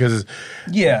proportion because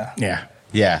Yeah.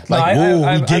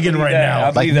 Like we digging right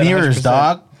now. Like mirrors, 100%.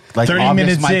 dog. Like 30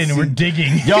 minutes in, we're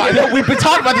digging. Yo, I know, we've been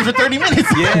talking about this for 30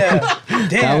 minutes. Yeah.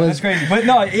 Damn, that's crazy. But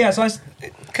no, so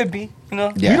it could be, you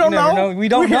know. Yeah. We don't You never know. We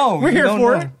don't know. We're here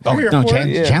for it. Oh, We're here no, for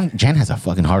it. Jan has a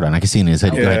fucking hard on. I can see it in his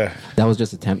head. Yeah. Like, That was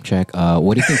just a temp check.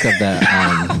 What do you think of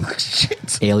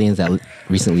the aliens that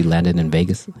recently landed in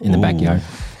Vegas in the backyard?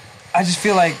 I just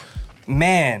feel like,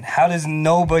 man, how does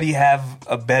nobody have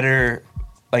a better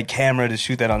like camera to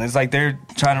shoot that on? It's like they're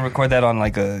trying to record that on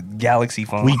like a Galaxy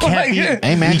phone. We can't be.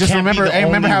 hey man, we just can't be remember, the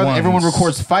remember only how ones. everyone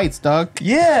records fights, dog.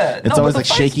 Yeah, It's always like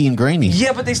shaky and grainy.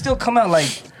 Yeah, but they still come out like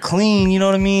clean. You know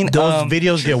what I mean? Those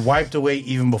videos get wiped away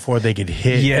even before they get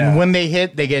hit. Yeah. And when they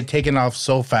hit, they get taken off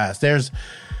so fast.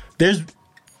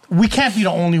 We can't be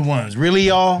the only ones, really,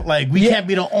 y'all. Like we can't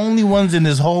be the only ones in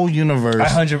this whole universe.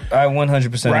 I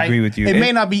 100% agree with you. It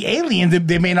may not be aliens;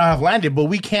 they may not have landed, but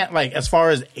we can't. Like as far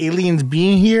as aliens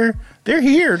being here, they're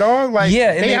here, dog. Like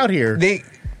they out here.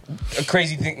 A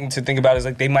crazy thing to think about is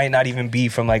like they might not even be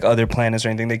from like other planets or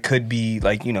anything. They could be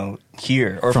like, you know,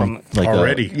 here or from like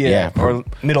already. or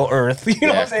Middle Earth. You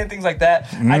know what I'm saying? Things like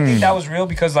that. I think that was real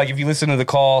because like if you listen to the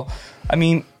call, I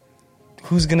mean,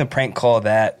 who's gonna prank call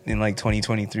that in like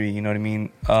 2023? You know what I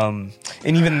mean? And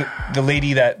even the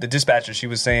lady the dispatcher, she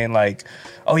was saying like,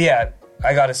 oh yeah,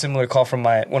 I got a similar call from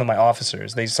one of my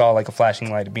officers. They saw like a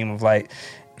flashing light, a beam of light,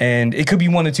 and it could be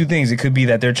one of two things. It could be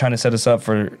that they're trying to set us up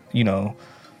for, you know,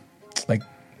 like,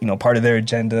 you know, part of their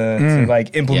agenda to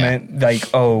like implement like,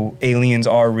 oh, aliens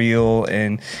are real,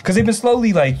 and because they've been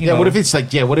slowly like, you know, what if it's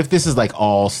like, what if this is like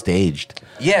all staged?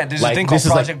 Yeah, there's Like, a thing called this is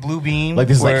like- Project Bluebeam. Like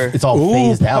this is where like it's all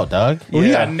phased out, dog.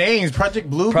 We got names. Project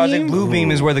Bluebeam. Project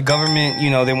Bluebeam is where the government, you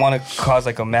know, they want to cause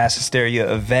like a mass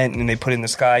hysteria event, and they put in the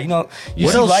sky. You know,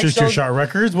 What else? Shoot Your Shot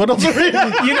Records. What else? You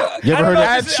know, You ever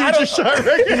heard of Shoot Your Shot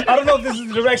Records? I don't know if this is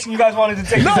the direction you guys wanted to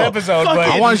take this episode, but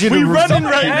I wanted you to We running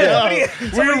somebody- right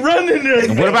now. We're running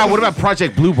there. What about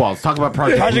Project Blue Balls? Talk about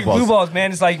Project Blue Balls,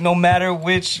 man, it's like no matter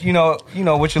which, you know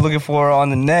what you're looking for on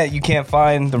the net, you can't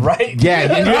find the right. Yeah,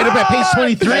 and you end up at page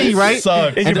 23, right?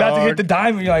 Suck. And you're about to hit the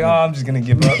diamond, you're like, oh, I'm just gonna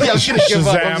give up. Yeah, I'm just gonna give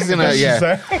up. I'm just gonna,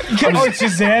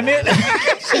 Shazam it.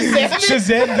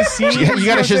 Shazam the scene. You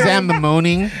gotta Shazam the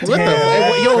moaning. What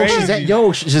Crazy.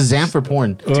 Shazam for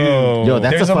porn. Oh. Yo,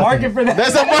 that's There's a market for that.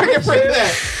 That's a market for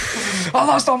that. I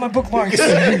lost all my bookmarks. This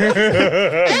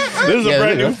is a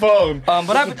brand new phone.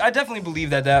 But I definitely believe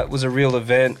that was a real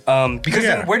event. Because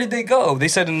then where did they go? They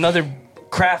said another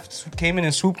craft came in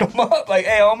and swooped them up. Like,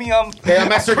 hey, homie,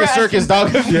 I'm at Circus,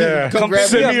 dog. Yeah. Come grab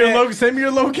Send me. me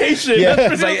your location. Yeah.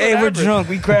 It's like, hey, we're drunk.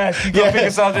 We crashed. You go pick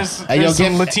us up. There's some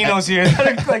Latinos here.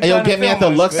 Hey, yo, get me at the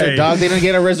Luxor, dog. They don't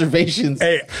get our reservations.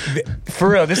 Hey, For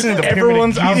real, this isn't the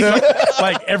everyone's pyramid. outside.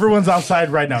 Like everyone's outside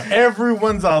right now.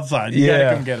 Everyone's outside. You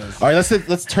gotta come get us. All right,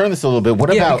 let's turn this a little bit.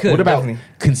 What about definitely.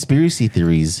 conspiracy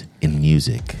theories in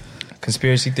music?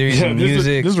 Conspiracy theories in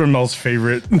music. This is Ramel's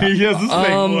favorite.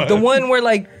 The one where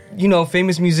like, you know,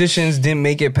 famous musicians didn't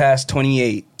make it past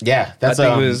 28. Yeah, that's I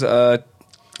think it was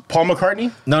Paul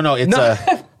McCartney. no, it's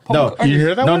no. You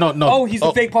hear that? No, one? no, no. Oh, he's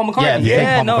the fake Paul McCartney. Yeah,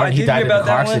 fake Paul I McCartney. did He died hear in a about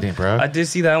car that one. accident, bro. I did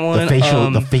see that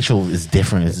one. The facial is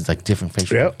different. It's like different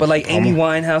facial. Yep. But like Amy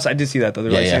Winehouse, I did see that though.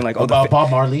 They're like saying like, Bob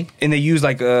Marley. and they use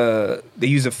like a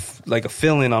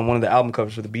fill-in on one of the album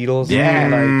covers for the Beatles. Yeah.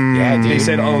 Like, dude. they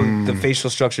said, oh, the facial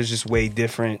structure is just way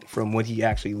different from what he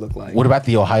actually looked like. What about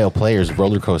the Ohio Players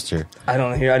roller coaster? I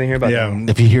didn't hear about that. One.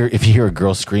 If you hear a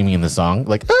girl screaming in the song,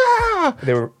 like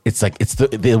They were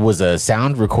there was a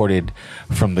sound recorded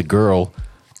from the girl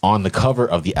on the cover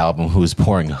of the album who was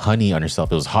pouring honey on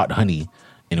herself. It was hot honey,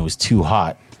 and it was too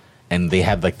hot, and they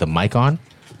had like the mic on,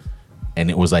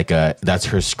 and it was like that's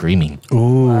her screaming.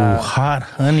 Ooh, hot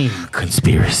honey.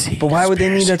 Conspiracy. But why would they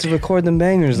need that to record them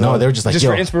bangers? Though? No, they were just like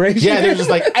for inspiration. Yeah, they were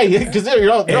just like, hey, because they're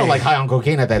all like high on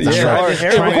cocaine at that time. Yeah, right? or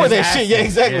Hey, record that shit. Yeah,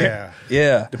 exactly.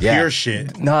 Yeah, Yeah. pure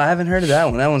shit. No, I haven't heard of that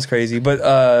one. That one's crazy. But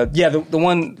the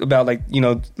one about like, you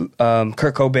know,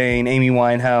 Kurt Cobain, Amy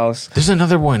Winehouse. There's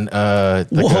another one.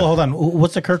 Hold on.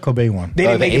 What's the Kurt Cobain one? They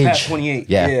didn't make the it past age. 28.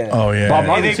 Yeah. Oh yeah. Bob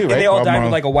Marley And too, right? they all Bob died Marley.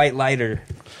 with like a white lighter.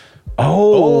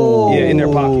 Oh. Yeah, in their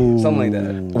pocket. Something like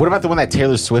that. What about the one that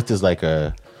Taylor Swift is like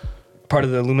part of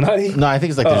the Illuminati? No, I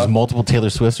think it's like there's multiple Taylor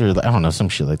Swifts or I don't know, some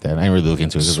shit like that. I ain't really looking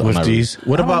into it. Swifties.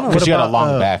 What about she got a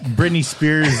long back? Britney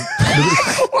Spears,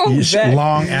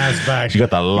 long ass back. She got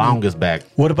the longest back.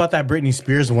 What about that Britney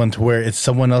Spears one to where it's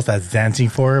someone else that's dancing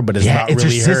for her, but it's not it's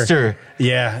really her sister.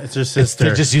 Yeah, it's her sister.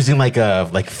 They're just using like a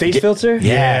face filter.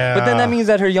 Yeah, but then that means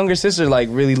that her younger sister like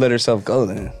really let herself go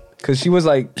then. Because she was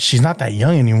like... She's not that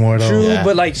young anymore, though. True,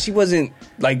 but like she wasn't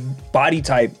like body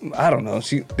type. I don't know.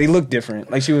 They look different.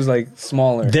 Like she was like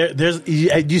smaller. Do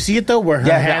you see it, though? Where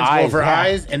her hands go over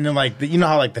eyes and then like... You know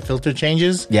how like the filter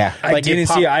changes? Yeah. I didn't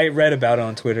see it. I read about it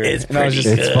on Twitter. It's pretty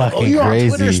good. It's fucking you're crazy.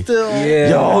 on Twitter still? Yeah.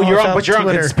 Yo, you're on Twitter.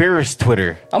 conspiracy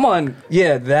Twitter. I'm on,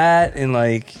 that and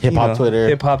like... Hip-hop Twitter.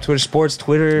 Hip-hop Twitter. Sports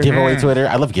Twitter. Giveaway Twitter.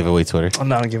 I love giveaway Twitter. I'm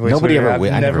not on giveaway Nobody Twitter. ever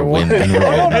win. I never win.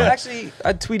 Actually,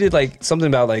 I tweeted like something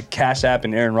about like Cash App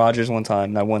and Aaron Rodgers one time,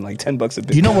 and I won like $10 a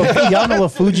bit. You know what? Y'all know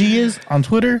what Fuji is on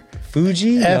Twitter?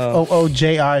 Fuji?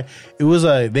 FOOJI. It was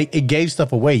it gave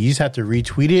stuff away. You just have to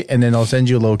retweet it, and then they'll send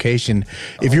you a location.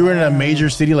 If you were in a major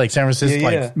city like San Francisco,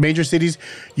 like major cities,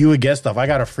 you would get stuff. I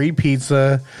got a free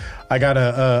pizza. I got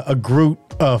a Groot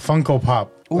Funko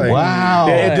Pop. Like, wow!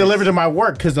 It delivered to my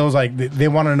work because I was like, they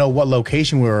want to know what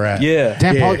location we were at. Yeah,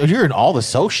 damn, Paul, you're in all the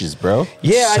socials, bro.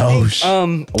 Yeah, I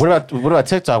think. What about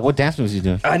TikTok? What dance moves you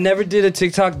doing? I never did a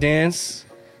TikTok dance.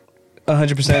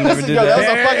 100% never did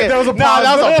that. That was a pause.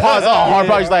 That was a pause. Oh, hard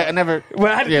part. Like I never.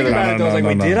 Well, I had to think about it. I was like,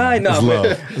 wait, did I? No, it's love.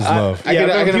 It's love. I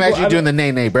can imagine you doing the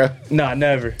nay, bro. Nah,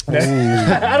 never.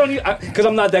 I don't because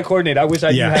I'm not that coordinated. I wish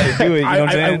I knew how to do it. You know what I'm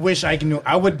saying? I wish I knew.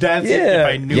 I would dance it if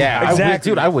I knew. Yeah,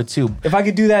 exactly. Dude, I would too. If I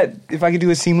could do that, if I could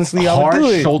do it seamlessly, I would do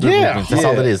it. Hard shoulder movements. That's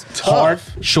all it is. Hard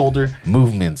shoulder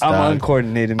movements. I'm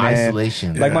uncoordinated, man.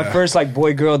 Isolation. Like my first like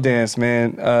boy girl dance,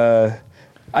 man.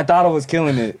 I thought I was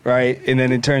killing it, right? And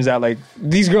then it turns out like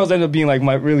these girls end up being like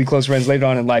my really close friends later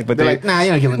on in life. But they're like, nah,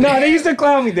 you're not killing it. No, they used to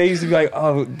clown me. They used to be like,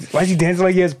 oh, why is he dancing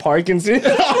like he has Parkinson's?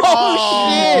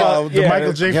 Oh, shit! The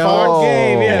Michael J. Fox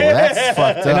game, yeah. Well, that's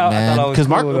fucked up, man. Because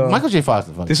Michael J. Fox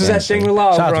is fucking. This was at Shangri-La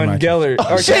over on Geller.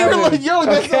 Shangri-La, yo,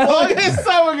 that's the longest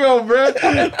time ago, bro.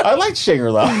 I like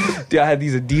Shangri-La. Dude, I had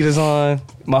these Adidas on.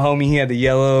 My homie, he had the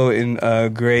yellow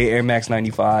and gray Air Max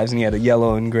 95s, and he had a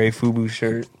yellow and gray FUBU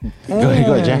shirt. Go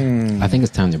ahead, Jack. I think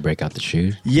it's time to break out the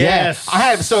shoes. Yes. I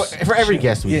have. So for every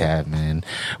guest we have, man,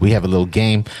 we have a little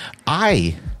game.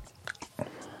 I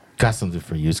got something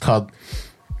for you. It's called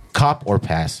Cop or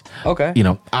Pass. Okay. You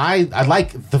know, I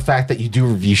like the fact that you do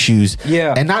review shoes.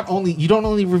 Yeah. And you don't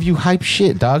only review hype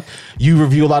shit, dog. You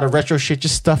review a lot of retro shit,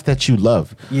 just stuff that you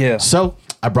love. Yeah. So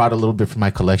I brought a little bit from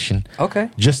my collection. Okay.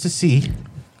 Just to see.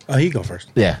 Oh, you go first.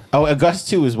 Yeah. Oh, Gus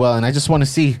too as well. And I just want to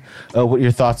see what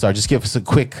your thoughts are. Just give us a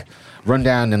quick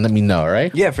rundown and let me know, all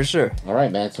right? Yeah, for sure. All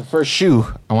right, man. So first shoe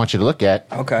I want you to look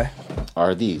at Okay.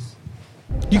 are these.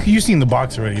 You seen the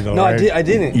box already, though, No, right? I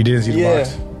didn't. You didn't see the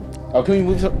box? Oh, can we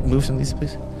move some of these,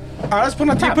 please? Oh, let's put it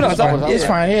on top. put it on top. It's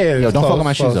fine. Yeah. Yo, don't fuck with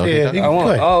my shoes, though. Yeah, I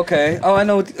won't. Oh, okay. Oh, I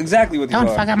know exactly what these are.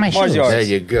 Don't fuck up my Mars shoes. yards. There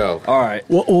you go. All right.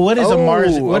 Well, what is a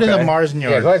Mars? What is okay. a Mars in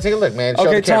Yeah, yours? go ahead, take a look, man. Show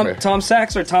Okay, the camera. Tom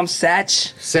Sachs or Tom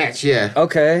Satch? Satch, yeah.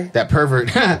 Okay. That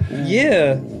pervert.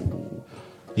 Yeah.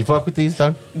 You fuck with these,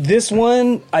 dog? This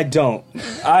one, I don't.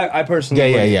 I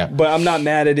personally wouldn't. Yeah. But I'm not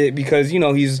mad at it because,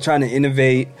 he's trying to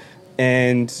innovate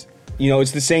and...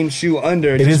 it's the same shoe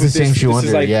under. It is the same shoe this under,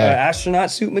 is like yeah. astronaut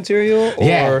suit material? Or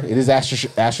Yeah, it is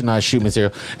astronaut shoe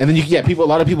material. And then a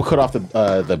lot of people cut off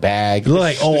the bag. Look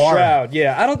like the OR. shroud.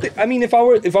 Yeah, I don't think. I mean, if I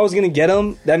was gonna get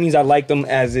them, that means I like them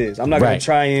as is. I'm not gonna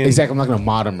try and exactly. I'm not gonna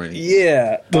mod them or anything.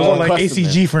 Yeah, Those are like custom,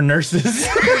 ACG for nurses.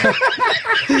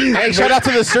 Hey, shout out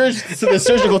to the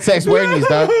surgical techs wearing these,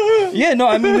 dog. Yeah, no,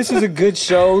 I mean this is a good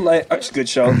show. Like, it's a good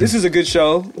show. This is a good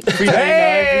show. FREE99.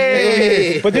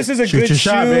 Hey! But this is a Shoot good your shoe.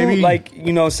 shot, baby. Like,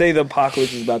 say the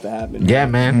apocalypse is about to happen. Yeah,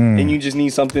 man. And you just need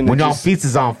something. When that y'all just, feet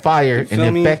is on fire and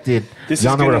feel me? infected,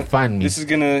 y'all know where to find me. This is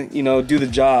gonna, do the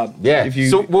job. Yeah. If you,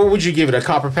 So what would you give it? A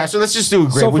copper pass? So let's just do a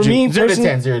grade. So for me, 0 to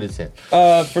 10, 0 to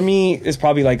 10. For me, it's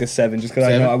probably like a 7, just because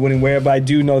I 7? know I wouldn't wear it, but I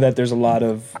do know that there's a lot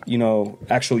of,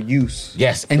 actual use.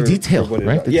 Yes, and detail, what it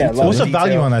right? is. Yeah, a lot What's of the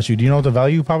value detail. on that shoe? Do you know what the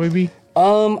value would probably be?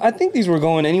 I think these were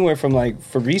going anywhere from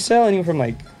for resale, anywhere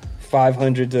from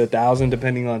 500 to 1,000,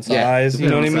 depending on size. You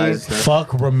know what I mean?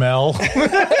 Fuck Ramel.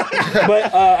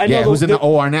 But I know who's in the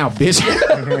OR now, bitch?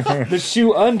 the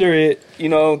shoe under it.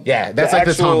 Yeah, that's like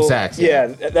the Tom Sachs. Yeah,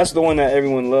 that's the one that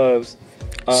everyone loves.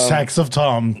 Sacks of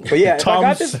Tom. But yeah, Tom if I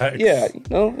got this, Sachs. yeah,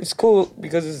 it's cool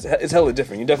because it's hella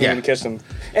different. You're definitely gonna catch them,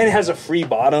 and it has a free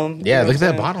bottom. Yeah, you know look at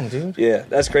that what I'm bottom, dude. Yeah,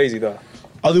 that's crazy though.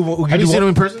 Have you seen them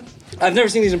in person? I've never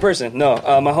seen these in person. No,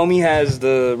 my homie has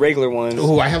the regular ones.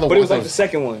 Ooh, I have the but it was ones. like the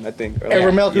second one, I think. Hey,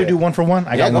 Ramel, can you do 1 for 1?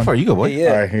 I got Go one. for it. You go, boy. Yeah.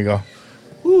 All right, here you go.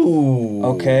 Ooh.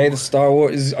 Okay, the Star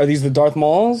Wars. Are these the Darth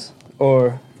Mauls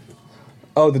or?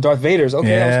 Oh, the Darth Vaders. Okay,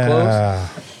 that was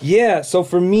close. Yeah. So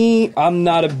for me, I'm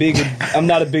not a big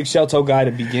shell toe guy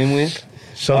to begin with.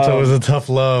 Shell toe is a tough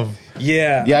love.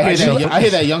 Yeah. I hear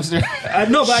that youngster.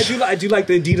 No, but I do like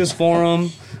the Adidas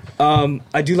Forum.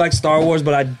 I do like Star Wars,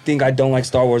 but I think I don't like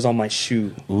Star Wars on my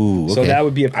shoe. Ooh, okay. So that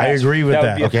would be a pass. I agree with that.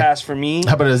 That would be a pass for me.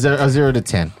 How about a 0 to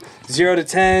 10? 0 to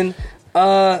 10.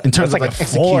 In terms of like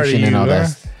execution and all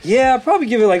that. Yeah, I'd probably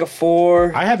give it like a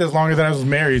 4. I had this longer than I was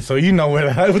married, so you know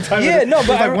what time Yeah, no, but it's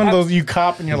like one of those you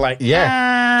cop and you're like, They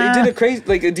did a crazy,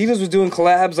 like Adidas was doing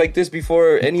collabs like this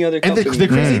before any other company. And they're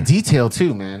crazy detail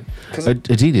too, man.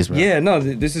 Adidas, bro. Yeah, no,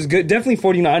 this is good. Definitely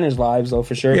 49ers vibes though,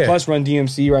 for sure. Yeah. Plus Run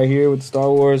DMC right here with Star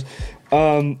Wars.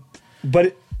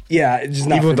 But yeah, it's just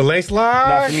not even with the lace line?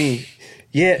 Not for me.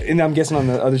 Yeah, and I'm guessing on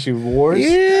the other shoe, Wars.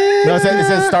 Yeah. No, it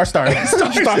says Star. Star Binks.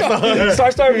 Star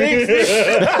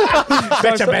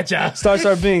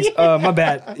Binks. My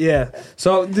bad. Yeah.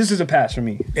 So this is a pass for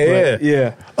me. Yeah. But,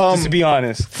 yeah. Just to be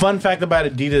honest. Fun fact about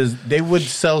Adidas, they would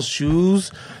sell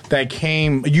shoes that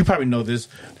came, you probably know this,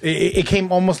 it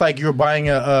came almost like you were buying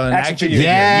an action figure.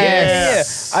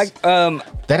 Yes. Yeah.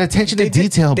 That attention to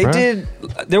detail, bro.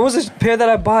 There was a pair that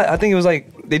I bought. I think it was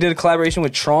like, they did a collaboration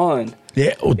with Tron.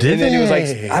 Yeah. Oh, did And then it was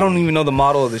like, I don't even know the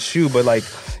model of the shoe, but like,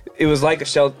 it was like a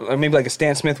shell, or maybe like a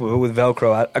Stan Smith with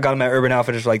Velcro. I got them at Urban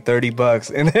Outfitters for like $30,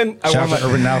 and then I Shout out to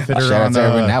Urban Outfitters. Shout out to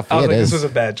Urban I was Outfitters. like, this was a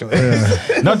bad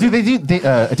choice. No, dude,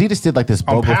 Adidas did like this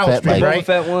On Boba Powell Fett, Street, like right? Boba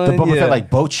Fett one, the Boba yeah. Fett like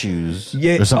boat shoes,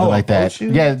 Yeah. or something like boat that.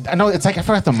 shoe? Yeah, I know. It's like I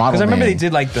forgot the model. Because I remember name. they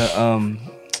did like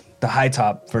the high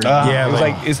top version. Yeah, it was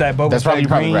like- like it's that Boba That's Fett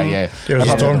probably green. right. Yeah, There was a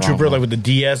That's probably the wrong stormtrooper one. like with the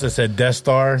DS that said Death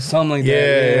Star. Something like that.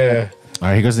 Yeah. All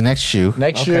right, here goes the next shoe.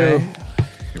 Next Okay. shoe.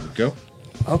 Here we go.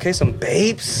 Okay, some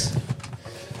Babes.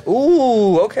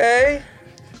 Ooh, okay.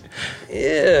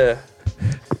 Yeah.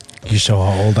 You show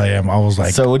how old I am. I was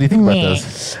like, So, what do you think about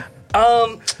those?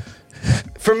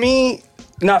 For me,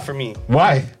 not for me.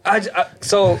 Why?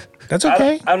 So That's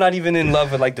okay. I'm not even in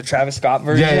love with like the Travis Scott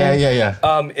version. Yeah.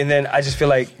 And then I just feel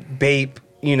like Bape,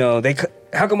 you know,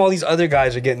 how come all these other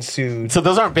guys are getting sued? So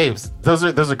those aren't babes. Those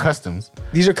are customs.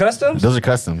 These are customs? Those are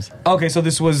customs. Okay, so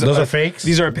this was Those are fakes?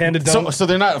 These are a Panda Dunk. So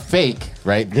they're not fake,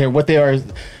 right? They're what they are,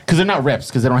 because they're not reps,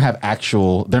 because they don't have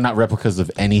actual. They're not replicas of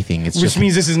anything. It's which just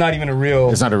means this is not even a real.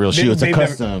 it's not a real shoe. It's a they've never-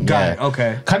 custom. Got it. yeah.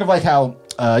 Okay. Kind of like how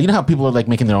you know how people are like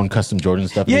making their own custom Jordan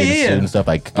stuff. And Yeah, getting yeah. sued and stuff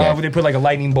like. Where they put like a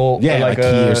lightning bolt. Yeah, or like like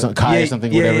Key a or something, Kai or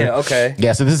something, yeah, whatever. Yeah, okay.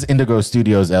 Yeah, so this is Indigo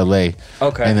Studios, LA.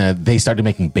 Okay. And they started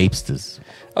making Bapestas.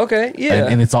 Okay, yeah.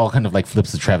 And it's all kind of like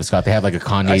flips of Travis Scott. They have like a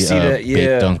Kanye I see that, yeah.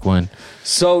 Bape Dunk one.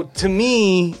 So to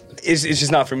me, it's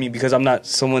just not for me because I'm not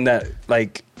someone that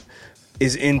like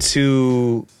is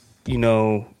into, you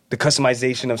know, the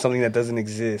customization of something that doesn't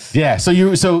exist. Yeah. So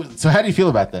how do you feel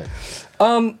about that?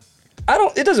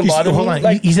 It doesn't bother hold me. on.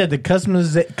 Like, He said the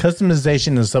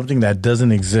customization is something that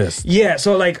doesn't exist. yeah,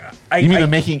 so like You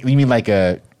mean like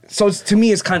a so to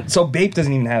me it's so Bape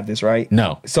doesn't even have this, right?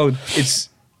 no? So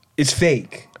it's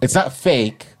fake. It's not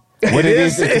fake. What it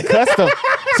is, it's a custom.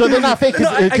 So they're not fake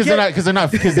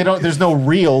because there's no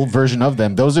real version of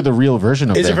them. Those are the real version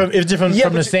of Is it them. from Yeah,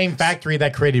 the but same factory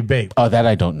that created Bape? Oh, that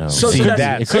I don't know. So, See,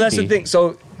 that- it so could that's be. the thing.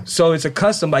 So it's a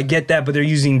custom. I get that, but they're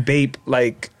using Bape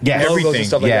like Yeah, logos everything. and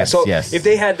stuff like Yes, that. So yes. if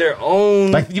they had their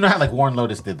own, Like you know how like Warren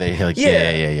Lotus did they like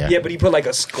yeah. But he put like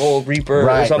a Skull Reaper or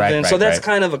Right, something. right, so that's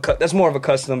right. kind of that's more of a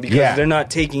custom because Yeah. they're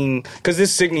not taking because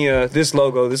this Signia, this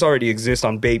logo, this already exists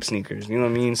on Bape sneakers. You know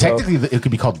what I mean? So, Technically, it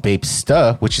could be called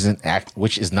Bapesta,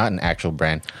 which is not an actual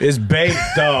brand. It's Bape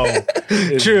though.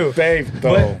 It's True. Bape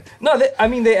though. but no,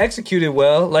 they executed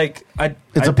well. Like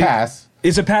It's a pass,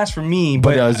 It's a pass for me,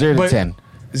 but but 0 to 10.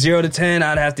 0 to 10,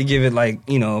 I'd have to give it like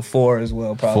 4 as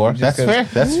well. Probably 4. just That's 'cause- fair.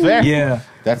 That's fair. Yeah,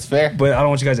 That's fair. but I don't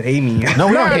want you guys to hate me. No,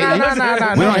 we don't hate you.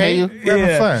 No, We don't hate you. We're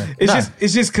having fun.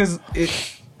 It's just because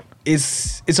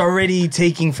it's already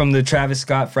taking from the Travis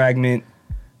Scott fragment,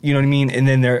 you know what I mean, and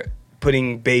then they're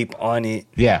putting Bape on it.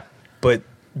 Yeah. But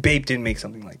Bape didn't make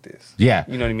something like this. Yeah.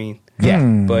 You know what I mean? Yeah.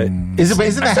 But Isn't I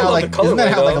that still how love like the isn't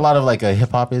that colorway, how like a though. lot of like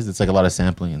hip hop is? It's like a lot of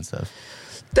sampling and stuff.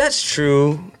 that's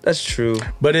true. That's true.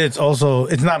 But it's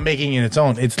not making it its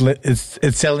own. It's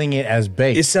selling it as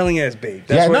Bape. It's selling it as Bape.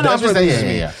 That's Yeah, what, no, that's I'm what just saying, loses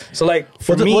me. yeah. So like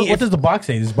for what, me, what does the box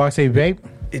say? Does the box say Bape?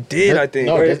 it did. I think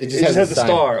No, Or it just has the the sign.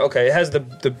 star. Okay, it has the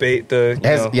Bape.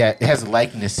 It has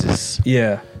likenesses.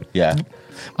 Yeah. Yeah.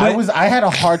 I had a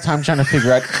hard time trying to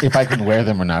figure out if I could wear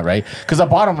them or not, right? Because I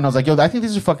bought them and I was like, yo, I think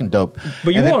these are fucking dope.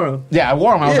 But you And then- wore 'em. Yeah, I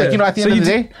wore them. I was Yeah. like, at the So end you of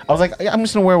the day, I was like, I'm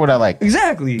just gonna wear what I like.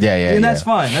 Exactly. Yeah, And that's yeah.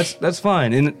 fine. That's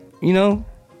fine. And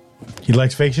He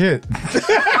likes fake shit.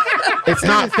 It's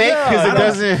not fake because it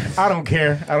doesn't. I don't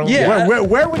care. I don't. Yeah.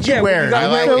 Where would you wear? You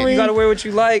gotta wear what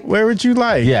you like. Where would you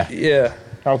like? Yeah.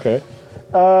 Okay.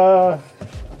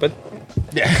 But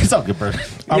Yeah, it's all good, bro.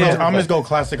 I'm just go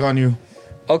classic on you.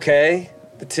 okay,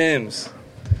 the Timbs.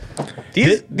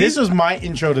 This was my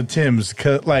intro to Tim's.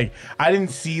 Cause like I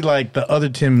didn't see like the other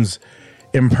Tim's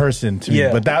in person to me,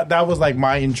 but that was like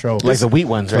my intro. Like the wheat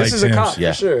ones, right? This is a cop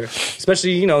Yeah. for sure.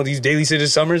 Especially these Daily City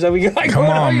summers that we got. Come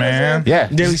on, man. Yeah,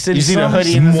 Daily City you see the Summers.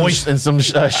 hoodie and Moist. some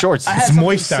shorts. I had It's something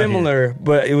moist out here. similar,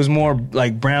 but it was more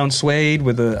like brown suede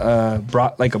with a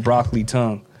like a broccoli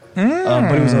tongue.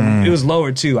 But it was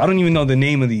lower too. I don't even know the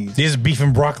name of these. This is beef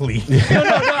and broccoli. No,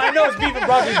 I know it's beef and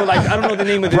broccoli, but like I don't know the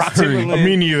name of this Timberland.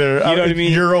 Me neither. You know what I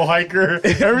mean? Euro hiker.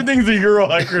 Everything's a Euro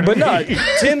hiker. to But me. no,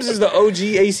 Tim's is the OG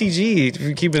ACG. If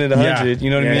you're keeping it 100, you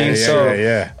know what I mean.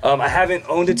 Yeah. I haven't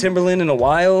owned a Timberland in a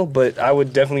while, but I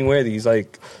would definitely wear these,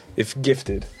 like if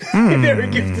gifted. They were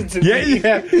gifted to me.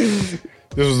 Yeah.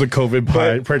 This was the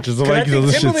COVID purchase. I'm like, I think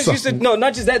this shit Timberlands used to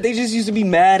not just that, they just used to be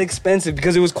mad expensive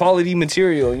because it was quality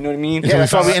material. You know what I mean? Yeah,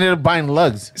 that's why we ended up buying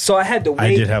lugs. So I had to wait.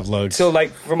 I did have lugs. So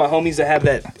like for my homies that have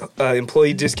that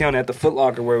employee discount at the Foot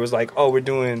Locker where it was like, oh, we're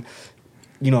doing,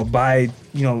 I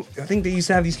think they used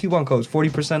to have these coupon codes,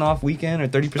 40% off weekend or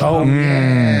 30% off.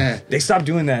 Yeah. They stopped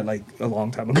doing that like a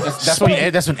long time ago. That's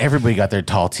when everybody got their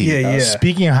tall tee. Yeah.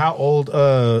 Speaking of how old,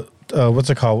 what's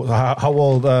it called? How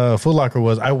old Foot Locker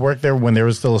was? I worked there when there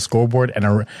was still a scoreboard and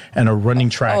a running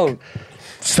track. Oh,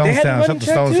 they had a running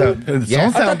track too? Yeah.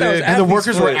 I thought that was And the athlete's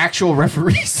workers were foot. actual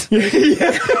referees.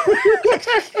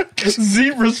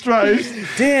 Zebra stripes.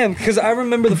 damn, because I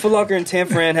remember the Foot Locker in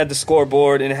Tanforan had the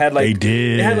scoreboard and it had like They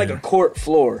did. It had like a court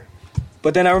floor.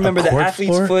 But then I remember the court athlete's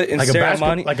floor? foot in Like a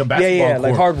Ceremony. like a basketball yeah,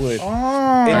 like court. hardwood. Oh.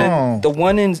 And then the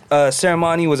one in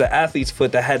Ceremony was an athlete's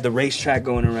foot that had the racetrack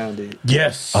going around it.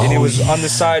 Yes. And it was on the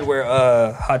side where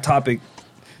Hot Topic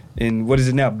and what is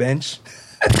it now? Bench?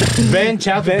 Ben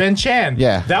Chan.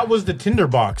 Yeah. That was the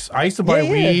Tinderbox. I used to buy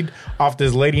Yeah. weed off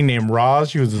this lady named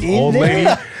Roz. She was this old there?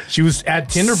 lady. She was at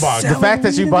Tinderbox. The fact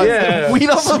that you bought Yeah. weed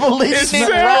off of a lady named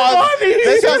Ceremony. Roz.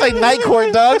 That sounds like night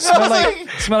court, dog.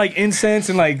 Smell like incense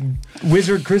and like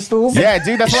wizard crystals. Yeah,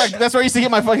 dude, that's where I used to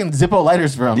get my fucking Zippo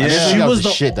lighters from. I didn't think She that was the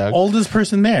shit, dog. oldest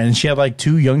person there, and she had like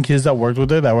 2 young kids that worked with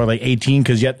her that were like 18.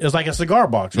 Because it was like a cigar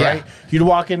box, right? Yeah. You'd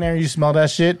walk in there, you smell that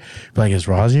shit. Be like, "Is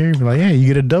Roz here?" You'd be like, "Yeah, you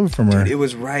get a dub from her." It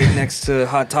was right next to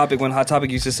Hot Topic when Hot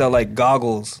Topic used to sell like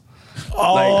goggles.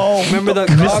 Oh, remember the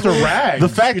Mr. goggles? Rags. The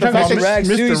fact You're talking that about Rags,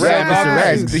 Mr. too, Rags. yeah, Mr.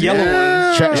 Rags. the yellow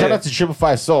one. Shout out to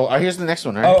 555 Soul. All right, here's the next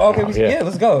one, all right? Oh, okay,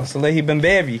 let's go. Soleil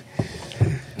Bembevi.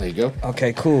 There you go.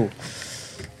 Okay, cool.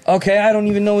 Okay, I don't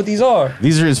even know what these are.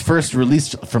 These are his first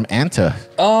release from Anta.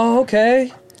 Oh,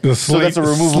 okay. So that's a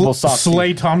removable sock.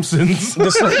 Slay Thompsons. The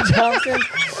Slade Johnson.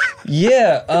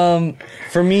 Yeah.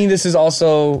 For me, this is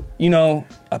also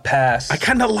a pass. I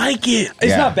kind of like it. It's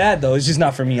Yeah. not bad though. It's just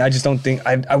not for me. I just don't think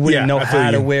I wouldn't Yeah, know I feel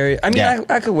how to you. wear it. I mean, Yeah.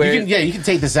 I could wear it. You can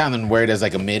take this out and wear it as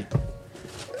like a mid.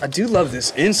 I do love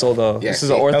this insole though. Yeah, This is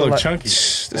see, an that ortho. look chunky.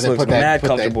 This looks mad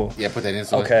comfortable. Put that in.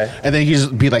 Okay. And then you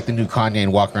just be like the new Kanye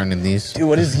and walk around in these. Dude,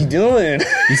 what is he doing?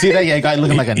 You see that? Yeah, guy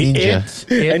looking like a ninja.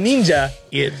 A ninja.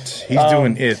 He's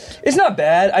doing it. It's not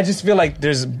bad. I just feel like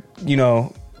there's,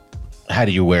 How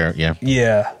do you wear it? Yeah.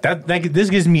 yeah,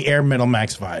 This gives me Air Metal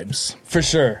Max vibes. for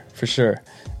sure.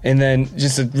 And then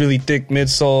just a really thick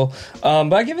midsole.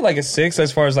 But I give it like a 6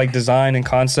 as far as like design and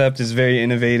concept. It's very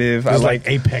innovative. I It's like,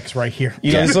 like Apex right here.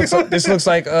 this looks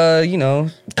like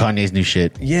Kanye's new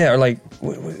shit. yeah, or like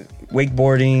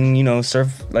wakeboarding,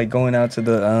 surf, like going out to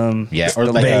the Yeah, or or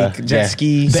like like jet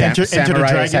ski. The Enter the Samurai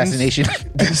Dragons. assassination.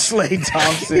 Slade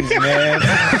Thompsons, man.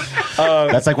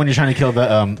 That's like when you're trying to kill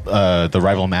the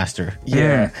rival master.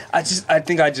 Yeah, I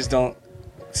think I just don't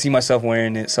see myself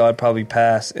wearing it, so I'd probably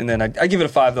pass. And then I give it a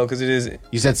 5 though because it is.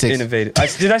 You said 6. Innovative.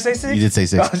 Did I say 6? You did say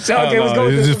 6. Okay, let's go.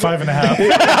 With This this. is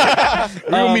 5.5. We're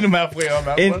gonna meet him halfway on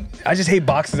that And one. I just hate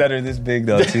boxes that are this big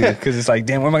though too, because it's like,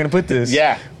 damn, where am I gonna put this?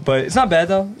 Yeah. but it's not bad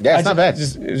though. Yeah, it's not bad. It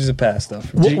was just a pass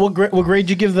stuff. What grade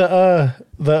you give the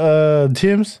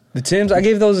Tims? The Tims, I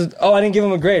gave those. I didn't give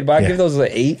them a grade, but I Yeah. give those an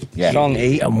 8. Yeah. Strong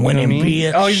 8. I'm winning, You know what I mean?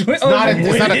 bitch. Oh, he's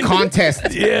It's not a contest.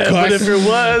 Yeah, but if it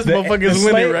was, motherfuckers the winning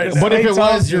Slade- right the now. But if it Slade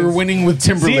was, you're Thompsons. winning with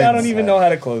Timberlands. See, I don't even know how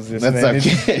to close this. That's man.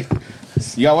 okay.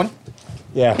 You got one?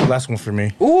 Yeah, last one for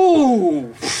me.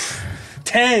 Ooh,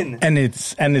 10. And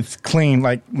it's clean,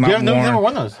 like not You never worn.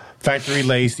 won those. Factory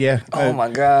lace, yeah. Oh my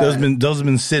God. Those have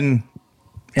been sitting.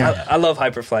 Yeah. I love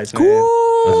Hyperflights, man.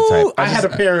 Those are tight. I had a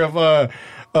pair of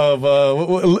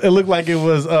it looked like it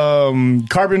was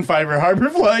carbon fiber harbor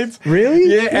flights. Really?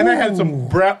 Yeah, and I had some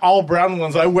all brown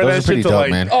ones. I wear Those that are shit pretty to dope,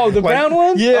 like. man. Oh, the brown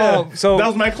one? Yeah, so that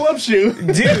was my club shoe.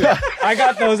 dude, I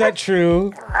got those at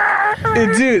True.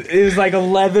 Dude, it was like a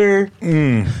leather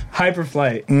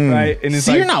Hyperflight, right? And it's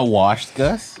See, like, you're not washed,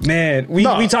 Gus. man, we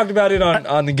talked about it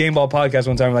on the Game Ball podcast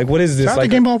one time. Like, what is this? Shout out like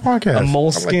to Game Ball podcast. a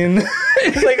moleskin.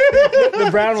 It's like the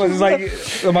brown one. It's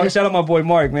like shout out my boy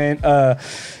Mark, man.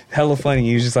 Hella funny.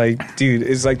 He was just like, dude,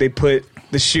 it's like they put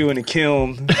the shoe in a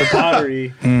kiln, the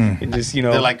pottery, and just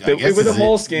They're like, I guess with a this is it.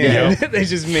 moleskin, Yeah. they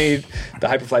just made the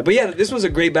Hyperflight. But yeah, this was a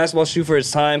great basketball shoe for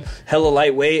its time. Hella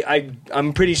lightweight.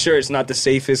 I'm pretty sure it's not the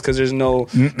safest because there's no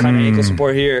kind of ankle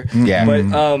support here. Yeah. But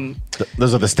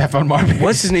Those are the Stephon Marbury.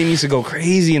 what's his name used to go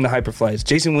crazy in the Hyperflights?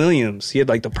 Jason Williams. He had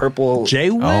like the purple Jay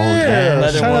Will. yeah.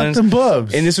 leather Shout ones. out to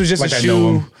Bubs. And this was just Like a I know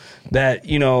shoe him. that,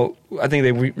 I think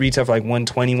they retailed for like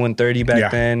 120, 130 back Yeah.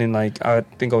 then. And like, I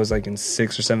think I was like in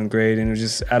 6th or 7th grade and it was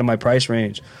just out of my price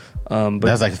range. But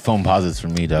That's like foam posits for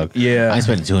me, dog. Yeah. I ain't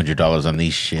spending $200 on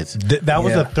these shits. That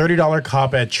was Yeah. a $30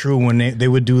 cop at True when they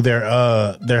would do their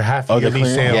half Oh, yearly the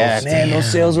clearance? sales. Yeah. man, those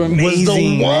sales were Was amazing.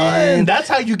 the one. man. That's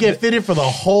how you get fitted for the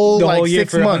whole The like whole year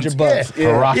 6 for months. $100. Yeah.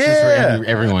 Yeah. Roxas Yeah. for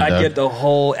everyone, I'd dog. get the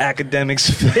whole academics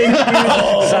fit.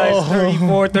 Size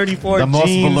 34, 34 the most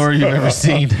jeans. velour you've ever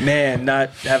seen. Man, not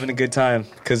having a good time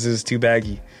because it was too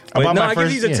baggy. But bought no, my I give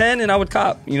first- these a yeah. 10 and I would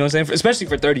cop. You know what I'm saying? Especially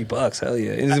for $30. Hell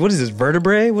yeah. What is this,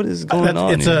 vertebrae? What is going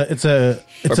on It's here? it's a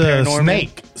paranormal?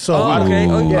 snake. So Oh, I don't- okay.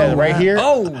 Oh, yeah, yeah. right here.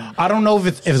 Oh. I don't know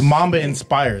if it's Mamba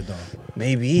inspired though.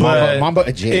 Maybe. But Mamba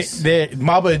adjacent. They're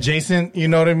Mamba adjacent. You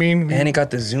know what I mean? And it got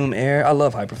the Zoom Air. I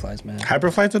love Hyperflies, man.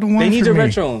 Hyperflights are the one. They need for to me.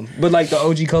 retro them. But like the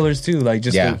OG colors too. Like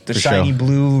just Yeah, the for shiny sure.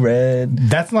 blue, red.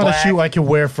 That's not Black. a shoe I can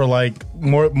wear for like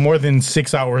more than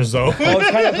 6 hours though. Oh,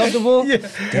 it's kind of comfortable? Yeah.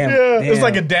 Damn. Yeah, it's damn.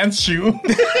 like a dance shoe.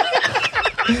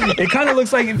 It kind of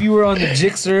looks like if you were on the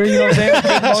Gixxer, you know what I'm saying?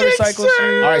 Big motorcycle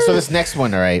shoe. All right, so this next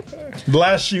one, all right.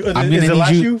 Last shoe. I'm Is gonna it need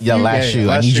last you. shoe? Yeah, last shoe. I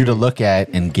last need you shoe. to look at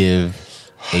and give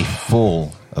a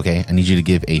full. Okay, I need you to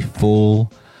give a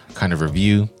full kind of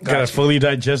review Gotta fully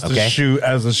digest the Okay. shoe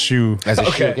as a shoe. as a shoe.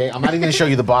 Okay. Okay, I'm not even gonna show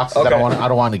you the boxes. Okay. I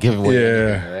don't want to give away. Yeah.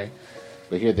 anything, all right.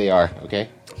 But here they are. Okay,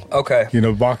 Okay. You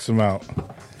know, box them out.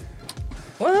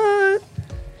 What?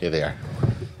 here they are.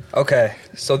 Okay.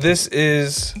 So this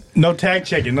is... No tag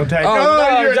checking. No tag. Oh,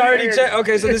 no, you're- it's already you're- checked.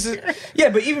 Okay, so this is... Yeah,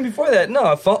 but even before that,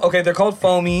 no. Okay, they're called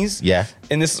foamies. Yeah.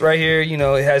 And this right here,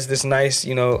 it has this nice,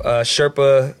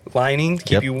 Sherpa lining to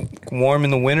keep Yep. you warm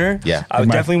in the winter. Yeah. I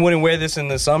My- definitely wouldn't wear this in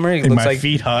the summer. It Make looks my like...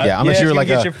 feet hot. Yeah, unless Yeah, you were you like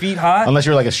get your feet hot. Unless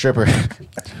you're like a stripper.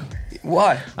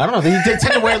 Why? I don't know. They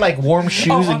tend to wear like warm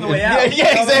shoes. Oh, on the way out.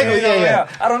 Yeah, exactly. Yeah.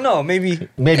 I don't know. Maybe.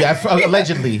 Maybe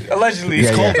allegedly. Allegedly. Yeah,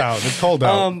 It's yeah. cold. Cold out. It's cold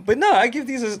out. But no, I give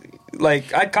these as...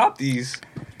 Like, I cop these.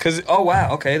 Because, oh,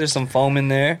 wow. Okay, there's some foam in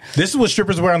there. This is what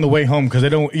strippers wear on the way home because they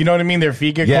don't. You know what I mean? Their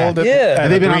feet get Yeah. cold. at- Yeah. at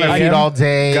And they've been on 3 their feet a.m. all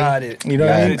day. Got it. You know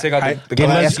what I They mean? take out I- the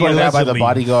Getting glass. escorted out by the Allegedly,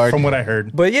 bodyguard. From what I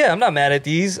heard. But yeah, I'm not mad at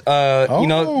these. They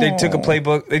took a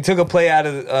playbook. They took a play out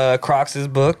of Crocs'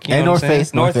 book. You And know North what I'm saying?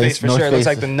 Face, North Face, for North sure. It looks Face.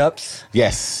 like the Nups.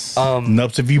 Yes.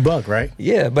 Nups if you buck, right?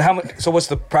 Yeah, but how much? So what's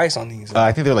the price on these?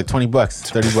 I think they're like $20,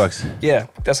 $30. Yeah,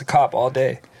 that's a cop all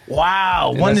day.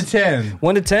 Wow, 1 to that's- 10.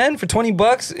 1 to 10 for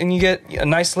 $20, and you get a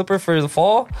nice slipper for the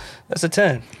fall. That's a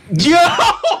 10. Yo!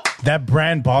 That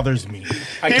brand bothers me.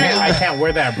 I can't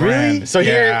wear that brand. So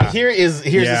Yeah. here's the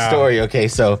Yeah. story. Okay,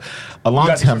 so a long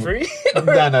got this for time. free?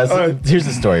 No, so here's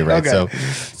the story, right? Okay.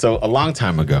 So a long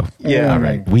time ago. Yeah. All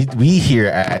right. We here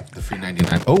at the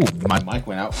FREE99. Oh, my mic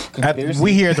went out.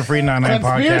 We here at the FREE99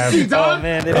 Conspiracy, podcast. dog. Oh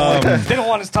man, they don't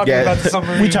want us talking yeah. about the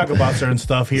summer. We talk about certain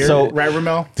stuff here. So- right,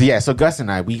 Ramel? Yeah, so Gus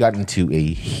and I, we got into a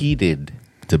heated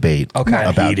debate. Okay. Not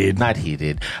about, heated. Not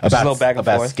heated. a little back and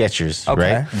About forth. Skechers,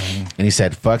 Okay. right? And he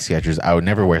said, fuck Skechers. I would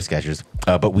never wear Skechers.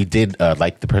 But we did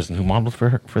like the person who modeled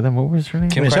for them. What was her name?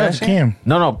 Kim Yeah, shout out to Kardashian? Kim.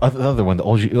 No, the other one, the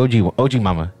OG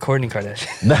mama. Kourtney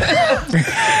Kardashian.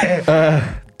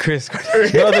 Chris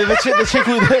Kardashian. No,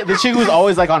 the chick who's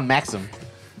always like on Maxim.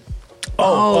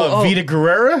 Vita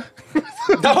Guerrera?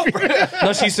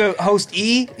 No, she's a host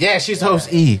E. Yeah, she's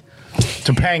host E.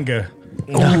 Topanga.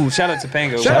 Ooh, shout out to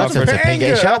Pango. Shout out to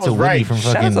Topanga. Shout out That to was Whitney right. from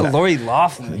Shout out fucking. to Lori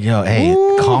Loughlin. Yo, hey,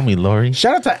 call me Lori.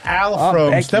 Shout out to Al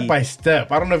from Becky. Step by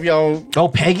Step. I don't know if y'all. Oh,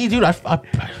 Peggy, dude.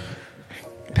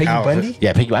 Peggy Al. Bundy.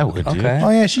 Yeah, Peggy, I would, dude. Okay. Oh,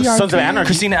 yeah, she Sons of Anarchy.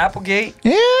 Christina Applegate.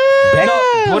 Yeah.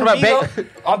 No, what about Becky?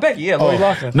 Oh, Becky. Yeah, Lori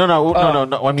Loughlin. No.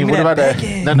 I mean, Give me what that about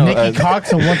Becky. no? Nikki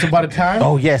Cox and Once Upon a Time.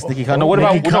 Oh yes, Nikki Cox. No, what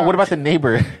Nikki about Cox. what about the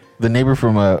neighbor? The neighbor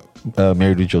from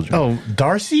Married with Children. Oh,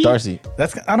 Darcy.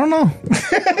 That's I don't know.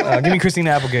 Give me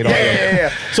Christina Applegate.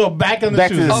 Yeah. So back on the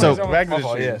shoes. Back to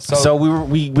the shoes. So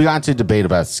we got into debate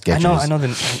about sketches. I know.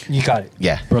 You got it.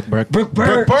 Yeah. Brooke Burke.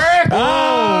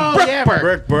 Oh,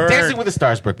 Brooke Burke. Dancing with the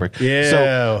Stars, Brooke Burke. Yeah.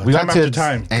 So we got Time to after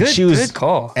time. and Good- she was good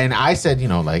call. And I said,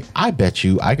 like, I bet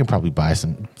you I can probably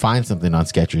find something on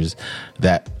Skechers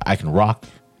that I can rock.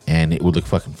 And it would look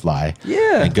fucking fly.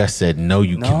 Yeah. And Gus said, "No,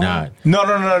 you cannot."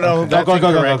 No. That's Go.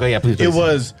 incorrect. Yeah, please. It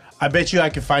was. I bet you I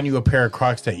could find you a pair of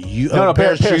Crocs that you No,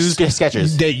 pair of shoes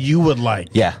Skechers that you would like.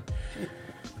 Yeah.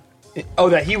 Oh,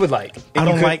 that he would like. I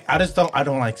don't like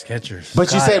Skechers.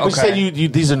 But you said you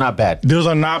these are not bad. Those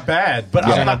are not bad, but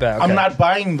Yeah. I'm not. bad, okay. I'm not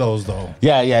buying those though.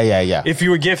 Yeah. If you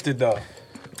were gifted though.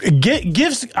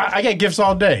 Gifts. I get gifts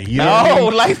all day. You know what I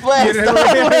mean? life flex. You know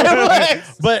what I mean?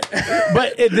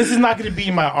 But this is not going to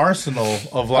be my arsenal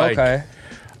of like. Okay.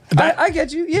 I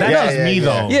get you. Yeah. That was me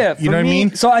though. Yeah, you know what I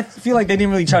mean. So I feel like they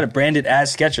didn't really try to brand it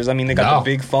as Skechers. I mean, they got No. the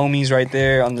big foamies right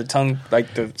there on the tongue,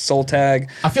 like the soul tag.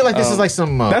 I feel like this is like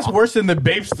some. That's worse than the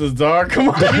Bapestas, dog. Come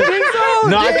on.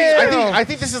 No, I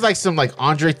think this is like some like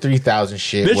Andre 3000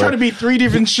 shit. They're where- trying to be 3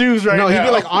 different shoes right No, now. he'd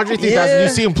be like Andre 3000. Yeah. You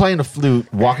see him playing the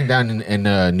flute, walking down in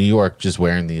New York, just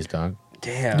wearing these, dog.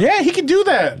 Damn. Yeah, he can do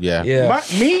that. Yeah. Yeah.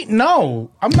 Me?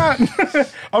 No. I'm not.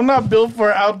 I'm not built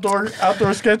for outdoor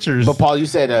Skechers. But Paul, you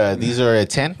said these are a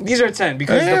 10. These are 10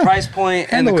 because Yeah. the price point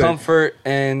and Handle the it. comfort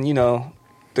and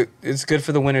it's good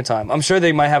for the wintertime. I'm sure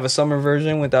they might have a summer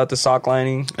version without the sock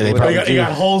lining. They Without- probably you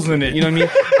got holes in it. you know what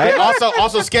I mean? And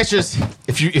also Skechers.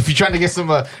 If you're trying to get some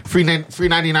free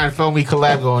 99 foamy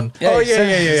collab going. Oh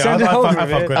yeah. Send it I over, fuck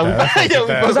man. with that. I fuck with Yeah, we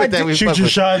that. fuck with that. We Shoot fuck your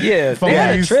with- shot. Yeah, Phone they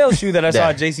had a use. trail shoe that I saw Yeah.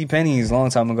 at JCPenney's a long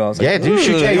time ago. I was like, Yeah, dude,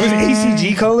 shoot, "Ooh." yeah, It was yeah.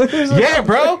 ACG colors. Yeah,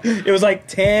 bro. It was like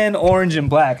tan, orange, and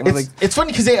black. And I was like, It's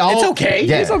funny because they all. It's okay.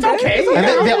 Yeah. It's okay. And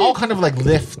they all kind of like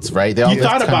lifts, right? They all You lift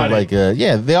thought kind about of it.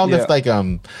 like they all lift Yeah. like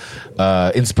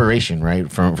inspiration,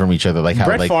 right, from each other. Like how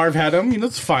Brett like Favre had them.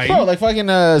 It's fine. bro, like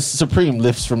fucking Supreme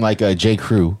lifts from like J.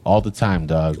 Crew all the time,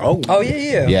 dog. oh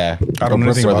yeah. Yeah. I don't know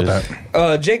Brooks anything about Brothers.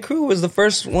 that. J. Crew was the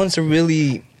first one to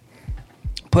really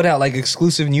put out like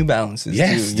exclusive New Balances.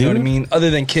 Yes, too, you know what I dude. mean? Other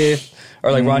than Kith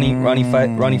or like Ronnie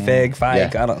Fag.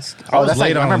 Yeah. I don't. I was That's like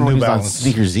late I on remember when New he was on Balance.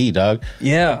 Sneaker Z, dog.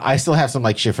 Yeah, I still have some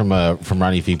like shit from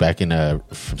Ronnie Fee back in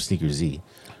from Sneaker Z.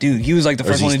 dude, he was like the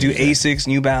first one to do Easton, Asics,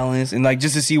 New Balance, and like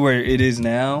just to see where it is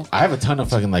now, I have a ton of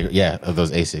fucking like of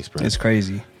those Asics, bro. it's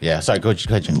crazy. Yeah, sorry, go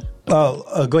ahead, Jen. Go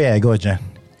ahead, Jen.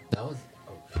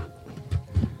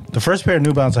 The first pair of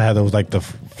New Balance I had that was like the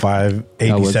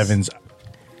 587s.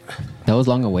 That was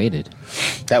long awaited.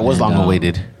 That was long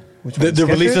awaited. The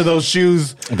release of those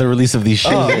shoes. The release of these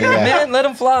shoes. Oh, yeah. man, let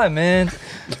them fly, man.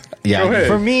 Yeah. Go ahead.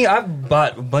 For me, I've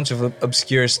bought a bunch of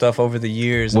obscure stuff over the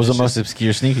years. What was the It's most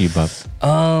obscure sneaker you bought?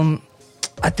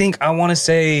 I think I want to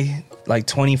say like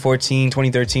 2014,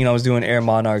 2013. I was doing Air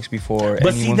Monarchs before.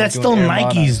 But see, anyone that's was doing still Air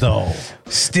Nikes Monarchs.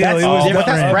 though. Still, That's it was all But that's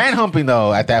different. brand humping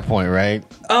though at that point, right?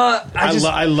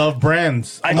 I love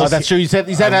brands. I Oh, just- that's true. You said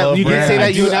I that. love You did say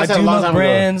brands. that. You announced that a long love time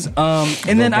brands.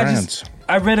 And then brands.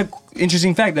 I read a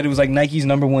interesting fact that it was like Nike's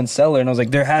 #1 seller, and I was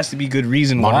like, there has to be good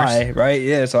reason Monarchs. why, right?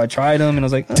 Yeah. So I tried them, and I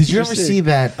was like, oh, Did you ever interesting. see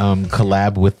that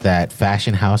collab with that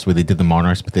fashion house where they did the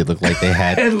Monarchs, but they looked like they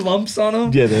had Had lumps on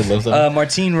them? yeah, they looked like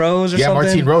Martine Rose or yeah, something.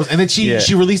 Martine Rose, and then Yeah.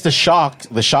 she released the shocks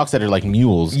that are like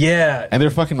mules, Yeah. and they're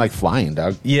fucking like flying,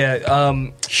 dog. Yeah.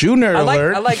 Shoe nerd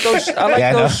alert. I like those. I like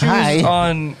Yeah, no, those shoes hi.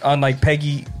 on like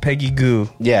Peggy Goo.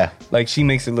 Yeah, Like she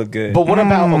makes it look good. but what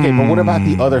about But what about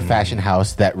the other fashion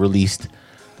house that released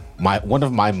one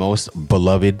of my most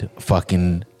beloved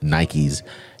fucking Nikes,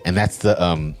 and that's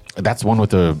that's one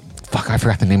with the I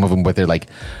forgot the name of them, but they're like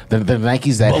the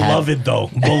Nikes that Beloved though.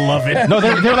 Beloved. had, no,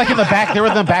 they're like in the back. They were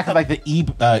in the back of like the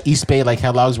East Bay like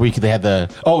catalogs where they had the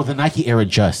Nike Air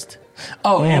Adjust.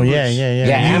 oh, Ambush. yeah.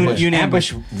 Yeah, Ambush. you and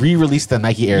Ambush re-released the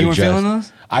Nike Air You were Adjust. feeling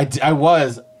those? I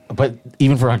was, but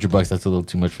even for $100, that's a little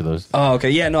too much for those. Oh, okay.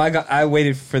 Yeah, no, I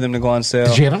waited for them to go on sale.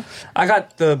 Did you get them? I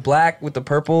got the black with the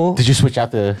purple. Did you switch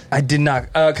out the? I did not,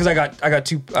 because I got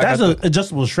two. That's got an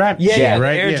adjustable strap. yeah, shit, the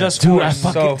right? Air Yeah. Just Dude, I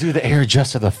Force, fucking the Air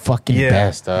Adjust are the fucking Yeah.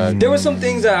 best, dog. There were some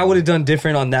things that I would have done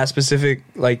different on that specific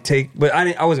like take, but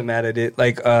I wasn't mad at it.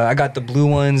 Like I got the blue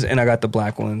ones and I got the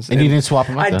black ones, And you didn't swap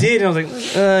them out, I though? did, and I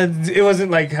was like, it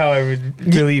wasn't like how I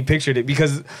really pictured it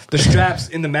because the straps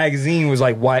in the magazine was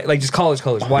like white, like just college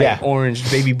colors, white, Yeah. orange,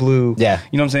 baby blue. Yeah.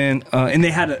 you know what I'm saying? And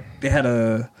they had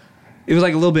a. it was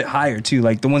like a little bit higher too.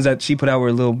 Like the ones that she put out were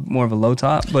a little more of a low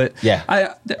top, but Yeah.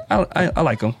 I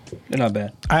like them. They're not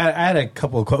bad. I had a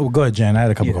couple of go ahead, Jan. I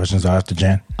had a couple questions after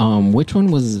Jan. Which one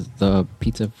was the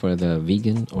pizza for the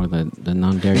vegan or the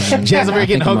non-dairy one? Jan's over here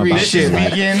getting hungry as shit.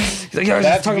 Vegan. He's like, "Yo,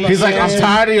 just talking about He's like, I'm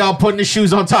tired of y'all putting the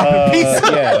shoes on top of pizza.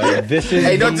 Yeah, this is.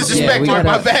 Hey, no disrespect, Mark.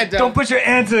 My bad. don't put your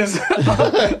answers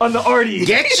on the Artie.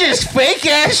 Get your fake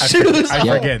ass shoes. I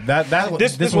forget that.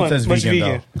 This one says much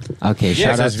vegan, though. Okay,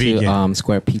 shout out says vegan. to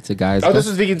Square Pizza guys. Oh, this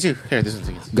is vegan too. Here, this is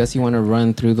vegan. Gus, you want to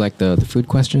run through like the food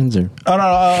questions or? Oh no,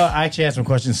 I actually had some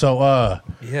questions. So,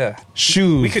 Yeah.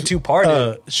 shoes. We could two-part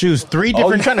it. Shoes. 3 Oh,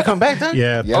 different. you trying to come back then?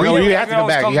 Yeah. Oh, no, you have to come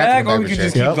back. You have to or come we back. could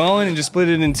just for sure. keep going and just split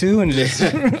it in two and just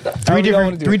three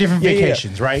different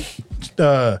vacations, right?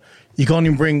 You can only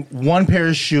bring one pair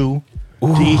of shoe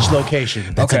to each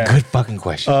location. That's Okay. a good fucking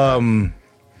question.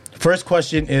 First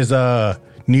question is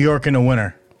New York in the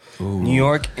winter. New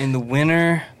York in the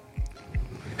winter.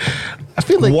 I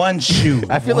feel like One shoe.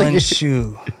 I feel One like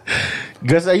shoe.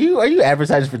 Gus, are you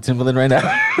advertising for Timberland right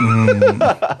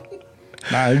now?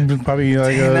 Nah, it'd probably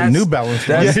like a that's- New Balance.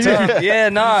 That's Yeah. tough. Yeah,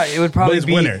 nah, it would But probably it's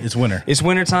be winter. It's winter. It's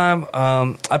winter time.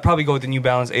 I'd probably go with the New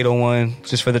Balance 801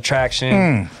 just for the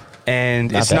traction.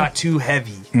 And it's bad. not too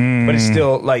heavy, but it's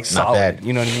still like solid. bad.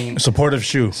 You know what I mean? Supportive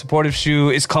shoe. Supportive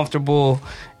shoe. It's comfortable,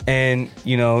 and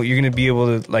you know you're gonna be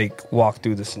able to like walk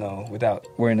through the snow without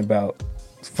worrying about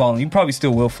falling. You probably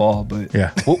still will fall, but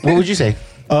Yeah. what would you say?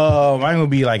 Mine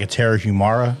would be like a Terra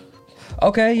Humara.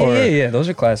 okay, Or- yeah. Those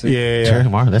are classic. Yeah. Cherry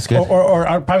tomorrow. That's good. Or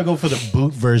I'd probably go for the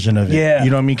boot version of it. Yeah. You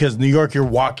know what I mean? Because New York, you're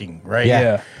walking, right?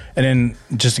 Yeah. And then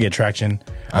just to get traction.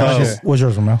 Sure. What's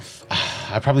yours, Romel?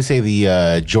 I'd probably say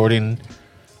the Jordan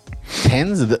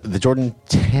 10s. The Jordan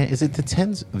 10. Is it the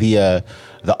 10s?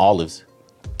 The olives.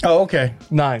 Oh, okay.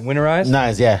 9 winterized.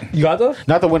 Nice, yeah. You got those?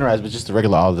 Not the winterized, but just the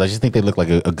regular olives. I just think they look like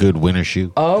a good winter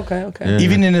shoe. Oh, okay. Yeah.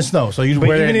 Even in the snow. So you But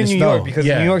wear even it in New snow. York, because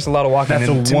Yeah. New York's a lot of walking. That's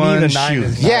and a to me, one the 9 shoe.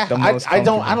 is not Yeah, the most I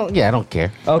don't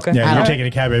care. Okay. Yeah, All you're right. taking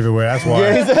a cab everywhere. That's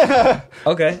why.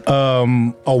 Okay.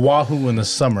 A Wahoo in the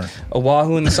summer.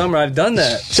 Oahu in the summer, I've done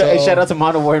that. Shout out to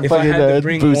Mono wearing if I fucking had to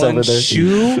bring boots one over there.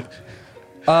 shoe,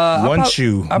 One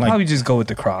shoe. I'd Like- probably just go with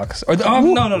the Crocs. Or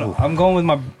no. I'm going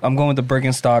with the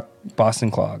Birkenstock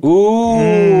Boston clog.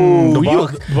 Ooh,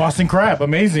 The Boston Crab.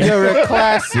 Amazing. you're a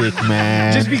classic,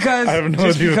 man. Just because, I have no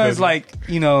idea what that is. like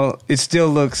it still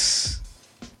looks.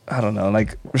 I don't know,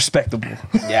 like respectable.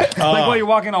 yeah. Like while you're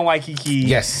walking on Waikiki.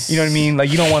 Yes. You know what I mean? Like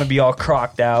you don't want to be all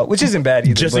crocked out, which isn't bad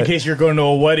either. Just in but- case you're going to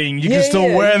a wedding, you can still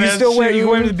wear you that can still wear. You can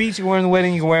wear them to shoe. the beach. You can wear them to the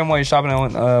wedding. You can wear them while you're shopping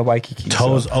on Waikiki.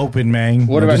 Toes open, man.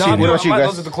 What about No, you? I'm What not- about you I'm not-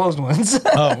 guys? those are the closed ones.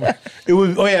 Oh, it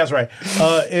would. Oh yeah, that's right.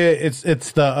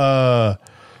 It's the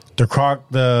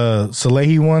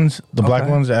Salehi ones, the black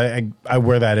Okay. ones. I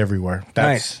wear that everywhere.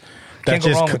 That's, Nice. Can't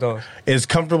go wrong with those. It's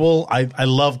comfortable. I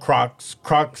love Crocs.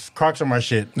 Crocs are my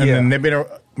shit. And Yeah. then they've been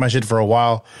my shit for a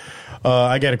while.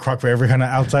 I get a Croc for every kind of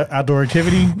outdoor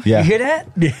activity. Yeah. You hear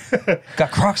that?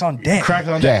 Got Crocs on deck. Crocs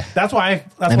on Yeah. That's why.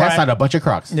 And that's not a bunch of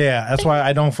Crocs. Yeah, that's why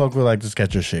I don't fuck with like the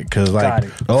Skechers shit because Got like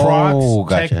it. Crocs, Oh,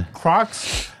 gotcha.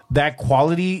 Crocs, that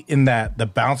quality in that the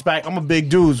bounce back. I'm a big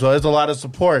dude, so there's a lot of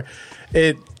support.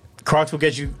 Crocs will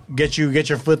get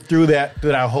your foot through that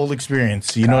whole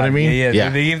experience. You know what I mean? Yeah. Yeah.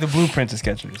 They gave the blueprint to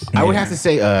Skechers. I would have to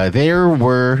say there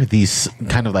were these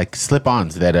kind of like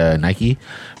slip-ons that Nike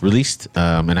released,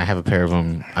 and I have a pair of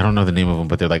them. I don't know the name of them,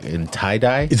 but they're like in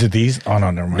tie-dye. Is it these? Oh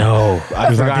no, never mind. No, I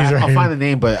These forgot. are I'll here. find the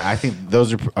name, but I think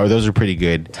those are pretty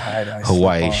good Tie-dye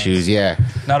Hawaii slip-ons. shoes. Yeah,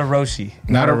 Not a Roshi.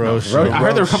 Not a Roche. I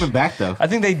heard they were coming back though, I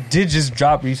think they did just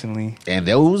drop recently. and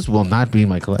those will not be in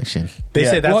my collection. They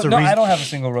say that's well, the no, reason. I don't have a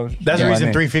single Roshi. That's the in my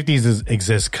reason name. 350s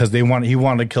exist because he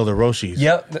wanted to kill the Roshis.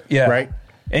 Yep. Yeah. Right.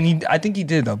 And I think he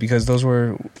did though because those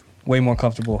were way more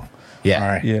comfortable. Yeah, All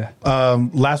right. Yeah.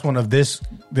 Last one of this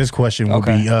question will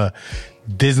Okay. be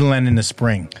Disneyland in the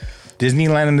spring.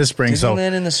 Disneyland in the spring. So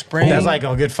Disneyland in the spring. that's like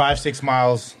a good 5-6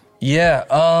 miles. Yeah.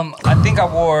 I think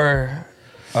I wore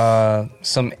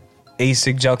some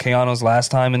ASIC Gel Kayanos last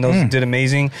time, and those did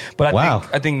amazing. But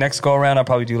I think next go around I'll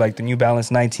probably do like the New Balance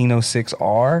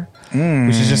 1906R,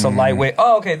 which is just a lightweight.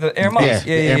 Oh, okay, the Air Moss. Yeah, Yeah,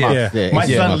 the Air Moss. Yeah, My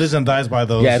it's son Moss. lives and dies by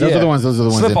those. Yeah, those are the ones. Those are the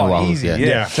ones Slip in the on walls. easy. Yeah.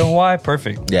 Yeah. To Hawaii,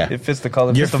 perfect. Yeah. It fits the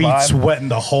color. Your fits the feet vibe. sweating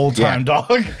the whole time, dog.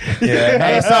 Yeah.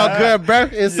 Hey, it's all good, bro.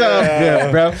 It's all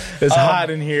good, bro. It's hot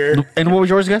in here. And what was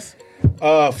yours, guys?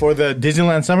 For the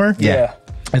Disneyland summer, Yeah.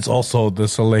 it's also the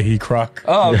Salehi Croc.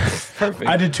 Oh, perfect.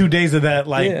 I did 2 days of that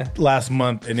Yeah. last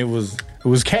month, and it was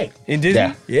K. In Disney.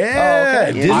 Yeah. Yeah, Oh,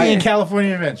 okay. Disney I- and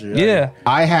California Adventure. Yeah.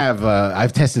 I have.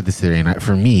 I've tested this theory, and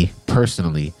for me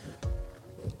personally,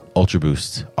 Ultra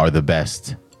Boosts are the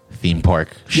best theme park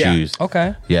shoes.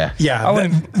 Okay. Yeah. Yeah, I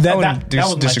wouldn't that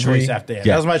was disagree. my choice after that.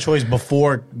 Yeah. That was my choice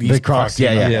before these The Crocs,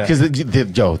 yeah. Yeah. Because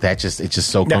it's just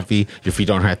so comfy. Your feet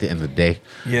don't hurt at the end of the day.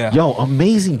 Yeah. Yo,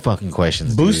 amazing fucking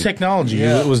questions. Boost dude. technology.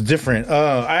 Yeah. It was different.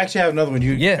 I actually have another one.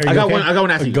 Yeah. Are you I got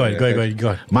one after you. Go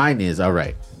ahead. Mine is all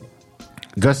right.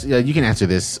 Gus, you can answer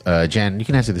this. Jan, you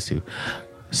can answer this too.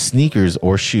 Sneakers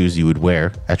or shoes you would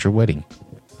wear at your wedding?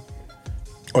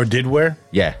 Or did wear?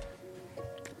 Yeah.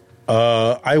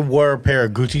 I wore a pair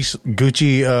of Gucci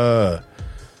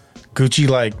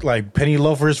like penny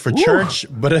loafers for church,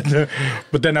 but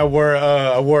then I wore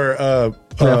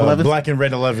black and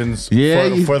red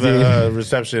 11s for the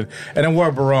reception, and I wore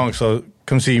a barong. So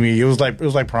come see me. It was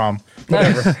like prom.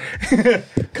 Whatever.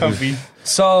 Comfy.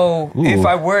 So if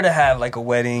I were to have like a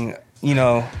wedding,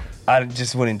 I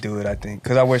just wouldn't do it, I think.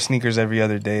 Because I wear sneakers every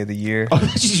other day of the year. You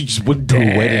just wouldn't do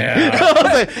a wedding. I was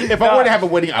like, if I were to have a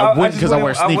wedding, I wouldn't because I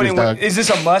wear sneakers, dog. Is this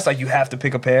a must? Like, you have to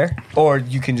pick a pair? Or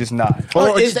you can just not?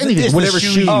 Or just anything. Whatever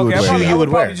shoe you would wear. I would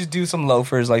probably just do some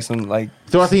loafers,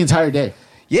 throughout the entire day.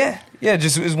 Yeah,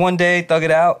 just it's one day, thug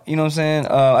it out. You know what I'm saying?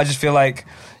 I just feel like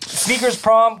sneakers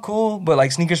prom, cool, but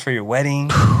like sneakers for your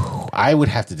wedding. I would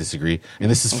have to disagree, and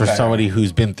this is for somebody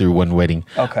who's been through one wedding.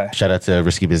 Okay. Shout out to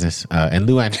Risky Business and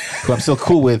Luan, who I'm still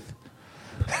cool with.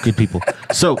 Good people.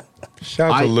 So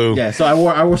shout out to Lou. Yeah, so I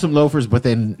wore some loafers, but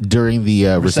then during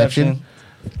the reception,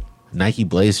 Nike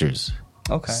Blazers.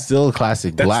 Okay. Still a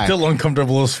classic. That's black. still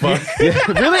uncomfortable as fuck.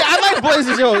 Really, I like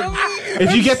Blazers, yo.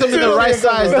 If you get them in the right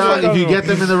size, dog. If you get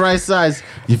them in the right size,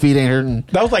 your feet ain't hurting.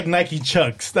 That was like Nike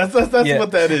Chucks. That's what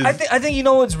that is. I think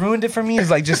what's ruined it for me is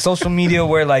like just social media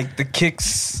where like the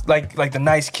kicks, like the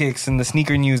nice kicks and the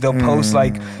sneaker news, they'll post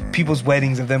like people's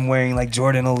weddings of them wearing like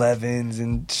Jordan 11s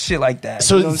and shit like that.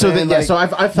 So you know what I'm so saying? then so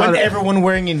I've thought everyone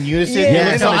wearing in unison.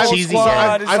 Yeah, It's so kinda I was cheesy.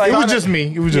 squad, it's like- It was just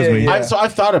me. It was just me. Yeah. So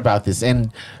I've thought about this,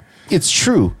 and it's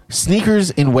true.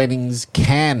 Sneakers in weddings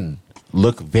can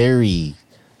look very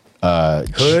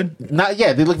Hood?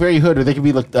 They look very hood, or they can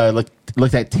be looked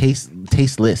at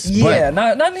tasteless. Yeah,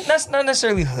 but, not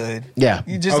necessarily hood. Yeah.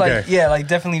 You just Okay. like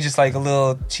definitely just like a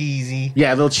little cheesy.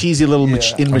 yeah, a little cheesy, a little Yeah.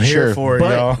 immature. I'm here for it,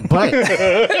 y'all. But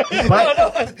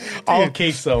All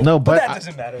queso. no, but that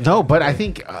doesn't matter. No, but I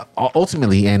think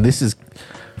ultimately, and this is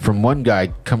from one guy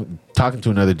talking to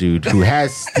another dude who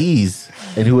has steez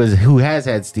and who has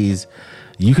had steez.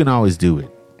 You can always do it.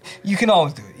 You can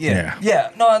always do it. Yeah.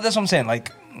 No, that's what I'm saying.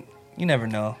 Like, you never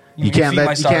know. You can't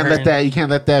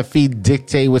let that feet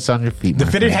dictate what's on your feet. The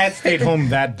fitted hat stayed home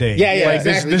that day. Yeah, Like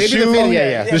exactly. The Maybe shoe, the fitted-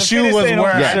 yeah. The The shoe fitted was stayed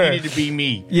where home, I sure. needed to be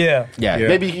me. Yeah. Yeah, Yeah.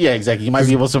 maybe. Yeah, exactly. You might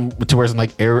be able to wear some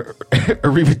like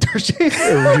Arriva Torches.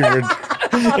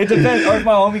 It depends. Or if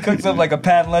my homie cooks up like a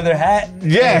patent leather hat.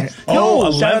 Yeah. Oh,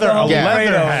 a shout out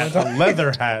leather to hat. Alfredo. A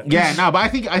leather hat. Yeah, no, but I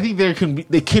think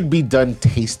they could be done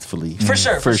tastefully. For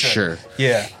sure. sure.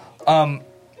 Yeah.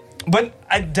 But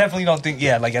I definitely don't think,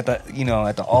 like at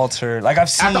the altar. Like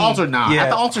I've seen. At the altar, nah. Yeah. At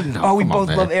the altar, no. Oh, we Come on, both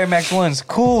man. love Air Max 1s.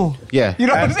 Cool. Yeah. You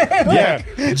know what I'm saying? Like,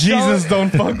 Yeah. Jesus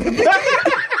don't fuck with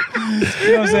that.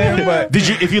 You know what I'm saying? But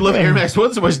If you love Air Max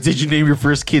 1 so much, did you name your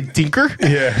first kid Tinker?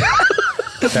 Yeah.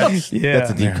 That's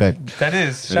a deep cut. that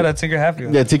is. Shout out Tinker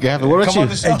Hatfield. Yeah, Tinker Hatfield. What Come on about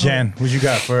the you? show. Hey, Jan, what you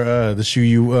got for the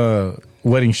shoe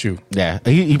wedding shoe? Yeah,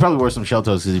 he probably wore some shell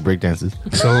toes because he breakdances.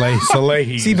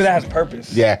 Soleil. See, but that has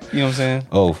purpose. Yeah. You know what I'm saying?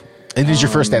 Oh, and this is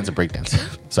your first dance of breakdance.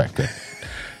 Sorry, go ahead.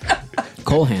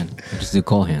 Cole hand. Just do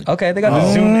Cole hand. Okay, they got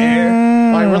the Zoom Air.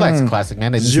 All right, relax, classic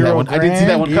man. I didn't see that one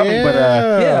coming, but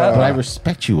I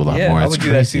respect you a lot Yeah, more. I It's would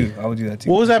crazy. do that too. I would do that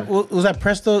too. What was that? What was that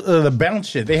Presto? The bounce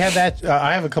shit. They had that.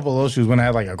 I have a couple of those shoes when I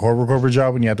had like a corporate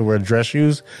job when you had to wear dress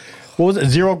shoes. What was it?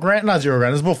 Zero Grant? Not Zero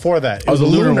Grant. It was before that. It was the a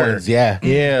lunar ones, yeah.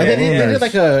 Yeah. And they did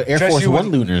like a Air Dress Force shoe One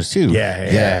with- lunars too.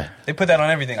 Yeah. They put that on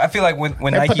everything. I feel like when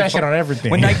They Nike put that shit on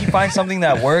everything. When Nike finds something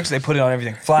that works, they put it on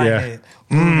everything. Flyknit.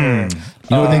 You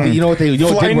know what they did? You know what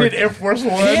did Flying work? it Air Force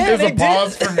One Yeah, is they a did.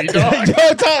 pause for me, dog.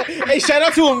 Hey, shout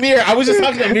out to Amir. I was just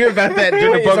talking to Amir about that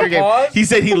during Wait, the is poker it game. pause? He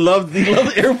said he loved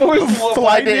Air Force.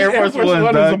 Fly the Air Force One,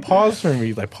 One is a dog. pause for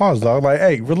me. Like pause, dog. Like,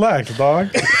 hey, relax,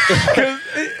 dog. 'Cause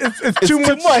it's too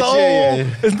much. yeah.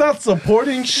 It's not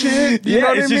supporting shit. You know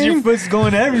what I it's mean? just your foot's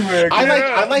going everywhere.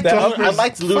 I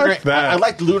liked lunar. Fuck that. I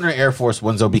liked lunar Air Force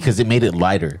Ones though because it made it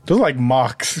lighter. Those are like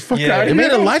mocks. Fuck Yeah. out It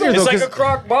made it lighter It's though. like 'cause- a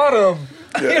croc bottom.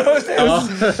 You know what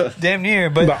I'm saying? Damn near,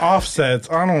 but The offsets.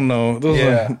 I don't know.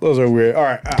 Yeah. Those are weird. All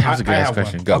right. That's a good I ass have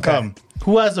question. one. Go.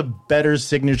 Who has a better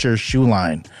signature shoe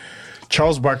line?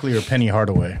 Charles Barkley or Penny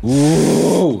Hardaway.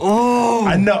 Ooh.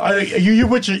 I know. You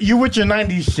with your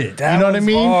 90s shit. That you know what I was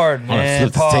mean? hard, man.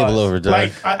 Flip this table over, dog.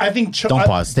 Like I think. Don't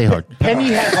pause. Stay hard.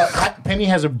 Penny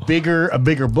has a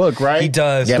bigger book, right? He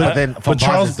does. Yeah, but then from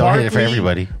pauses don't hit it for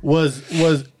everybody. Was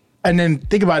and then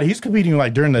think about it. He's competing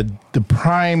like during the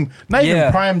prime, not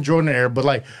even prime Jordan era, but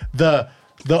like the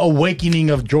awakening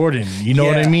of Jordan. You know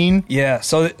what I mean? Yeah.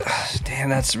 So, damn,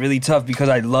 that's really tough because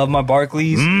I love my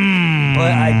Barkleys,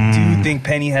 but I do think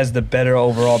Penny has the better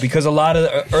overall because a lot of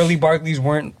the early Barkleys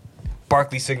weren't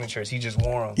Barkley signatures. He just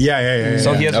wore them. Yeah.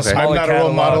 So he has a smaller I'm not catalog. a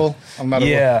role model. I'm not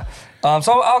a role.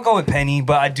 So I'll go with Penny,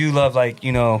 but I do love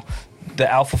the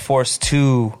Alpha Force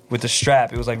 2 with the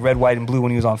strap. It was like red, white, and blue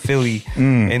when he was on Philly.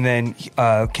 And then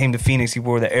came to Phoenix. He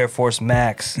wore the Air Force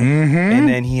Max. And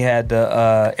then he had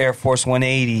the Air Force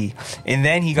 180. And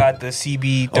then he got the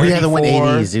CB34. Oh, yeah, the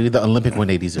 180s, dude. The Olympic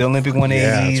 180s. The Olympic 180s.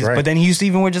 Yeah, that's right. But then he used to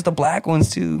even wear just the black ones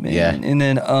too, man. Yeah. And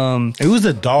then it was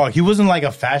a dog. He wasn't like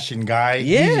a fashion guy.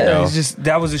 it was just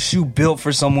that was a shoe built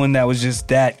for someone that was just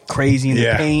that crazy in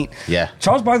the paint. Yeah.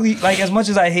 Charles Barkley, like as much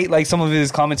as I hate like some of his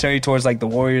commentary towards like the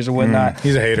Warriors or whatnot,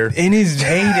 He's a hater. in his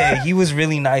heyday, he was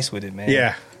really nice with it, man.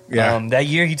 Yeah. That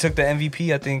year he took the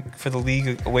MVP, I think, for the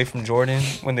league away from Jordan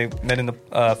when they met in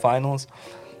the finals.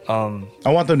 I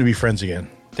want them to be friends again.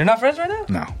 They're not friends right now?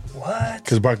 No. What?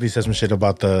 Because Barkley said some shit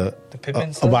about the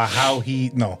Pippen stuff? about how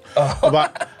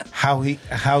about how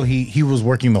he was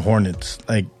working the Hornets.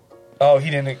 Like, Oh, he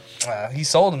didn't. He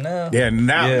sold them now. yeah,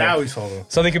 now he sold them.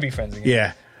 So they could be friends again.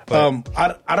 Yeah. But-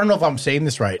 I don't know if I'm saying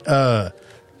this right.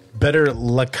 Better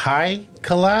Lakai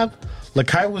collab.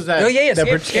 Lakai was that? Oh, yeah.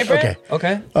 that Skate brand?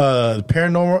 Okay. Okay.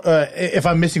 Paranormal. If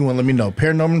I'm missing one, let me know.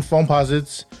 Paranormal Foam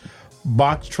Posits,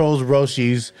 Box Trolls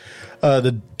Roshis,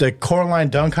 the Coraline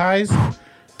Dunk Highs,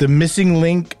 the Missing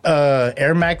Link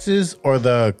Air Maxes, or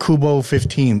the Kubo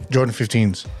 15 Jordan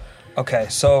 15s. Okay,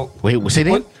 so Wait, what's it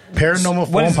in? Paranormal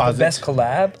what Foam is the Posits. best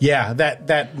collab? Yeah,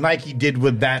 that Nike did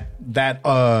with that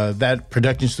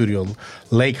production studio,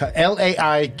 Laika.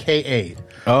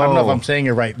 I don't know if I'm saying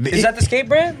it right. Is that the skate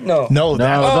brand? No. No,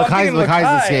 that No. I'm thinking Lakai's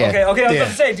the skate. Okay, I was Yeah. about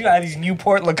to say, dude, I had these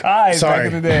Newport Lakais Sorry.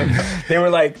 back in the day. They were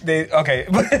like, okay. I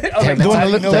was like, Damn, the one That's that how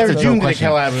you looked know like that's a June dope did a question.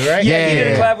 collab, right? yeah, he did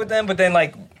yeah. a collab with them, but then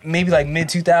like maybe like mid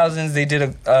 2000s they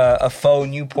did a faux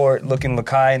Newport looking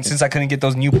Lakai, and since I couldn't get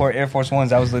those Newport Air Force Ones,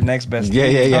 that was the next best. Yeah.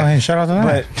 Oh, hey, shout out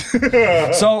to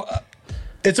that. So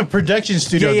It's a production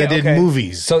studio that did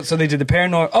movies. So they did the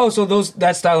paranormal. Oh, so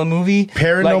that style of movie,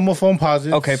 Paranormal Foam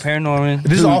Posits. Okay, paranormal.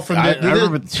 This is all from I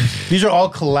remember- these are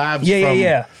all collabs.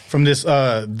 From this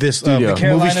movie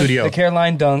studio. The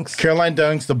Caroline Dunks. Caroline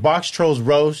Dunks, the Box Trolls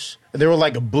Roche. They were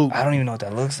like a boot. I don't even know what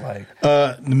that looks like.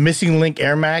 The Missing Link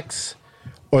Air Max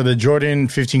or the Jordan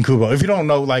 15 Kubo. If you don't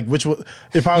know, like which one,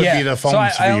 it'd probably be the foams so I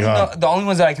for you. only know, the only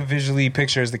ones that I can visually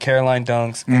picture is the Caroline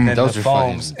Dunks and then those the are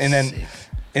foams, fucking and then. sick.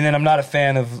 And then I'm not a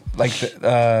fan of like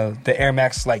the Air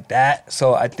Max like that,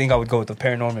 so I think I would go with the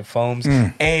Paranormal foams.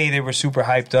 They were super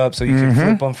hyped up, so you could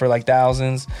flip them for like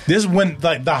thousands. This is when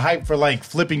like the hype for like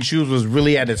flipping shoes was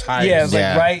really at its highest. Yeah, it was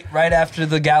like right after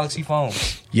the Galaxy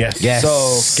foams. Yes.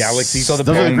 So Galaxy. So the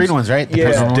Those are the foams- green ones, right? The Yeah.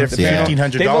 personal ones? Different. Yeah.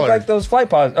 $1,500. They look like those flight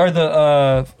pods or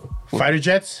the Fighter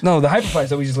jets. no the Hyperflies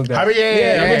that we just looked at. Yeah,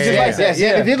 it looks just like that.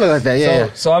 Yes, it did look like that. Yeah.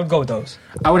 So I'd go with those.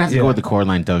 I would have to Yeah. go with the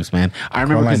Coraline Dunks, man. I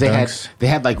remember because Coraline they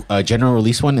had like a general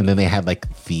release one, and then they had like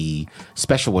the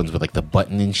special ones with like the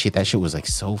button and shit. That shit was like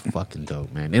so fucking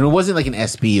dope, man. And it wasn't like an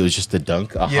SB; it was just a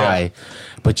dunk, a high.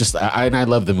 But just I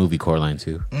love the movie Coraline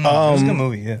too. It was a good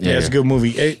movie. Yeah. Yeah, it's a good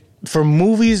movie. For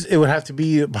movies, it would have to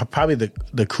be probably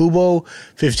the Kubo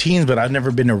 15s, but I've never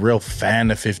been a real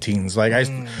fan of 15s. Like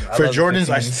for love Jordans,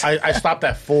 15s. I stopped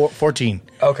at 14.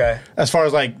 Okay. As far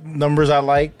as like numbers I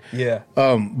like, Yeah.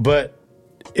 but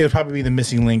it would probably be the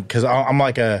Missing Link because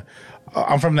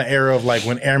I'm from the era of like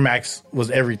when Air Max was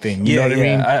everything. You know what I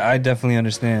mean? I definitely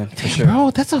understand for sure.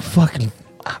 Bro, that's a fucking.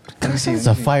 That's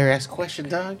a fire ass question,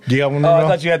 dog. Do you got one? Oh, I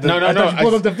thought you had the. No, I thought you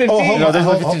pulled up the 15. hold No, on. there's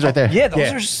like 15s right there. Yeah, those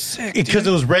Yeah. are sick. Because it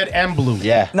was red and blue.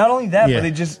 Yeah. Not only that, Yeah.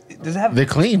 but does it have? They're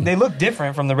clean. They look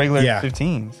different from the regular Yeah.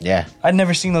 15s. Yeah. I'd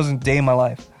never seen those in a day in my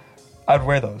life. I'd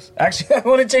wear those. Actually, I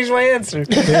want to change my answer.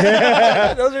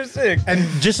 Those are sick. And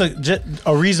just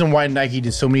a reason why Nike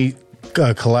did so many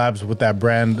collabs with that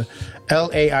brand,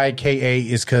 Laika,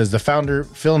 is because the founder,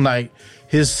 Phil Knight,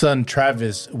 his son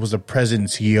Travis was the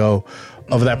president and CEO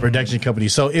of that production company.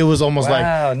 So it was almost like,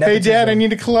 hey, nepotism. Dad, I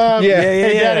need a collab.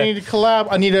 Hey, Dad, I need a collab.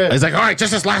 I need a... It's like, all right,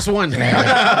 just this last one.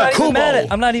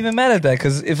 I'm not even mad at that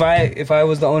because if I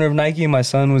was the owner of Nike and my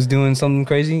son was doing something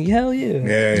crazy, hell yeah.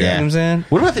 Yeah. You know what I'm saying?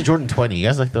 What about the Jordan 20? You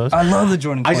guys like those? I love the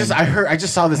Jordan 20. I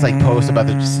just saw this like post about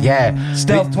the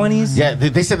Stealth 20s. Yeah,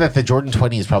 they said that the Jordan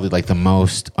 20 is probably like the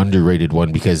most underrated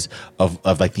one because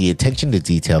of like the attention to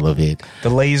detail of it. The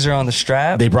laser on the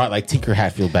strap. They brought like Tinker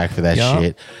Hatfield back for that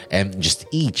shit, and just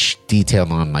each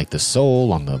detail on like the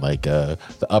sole, on the like the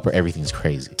upper, everything's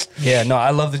crazy. Yeah, no,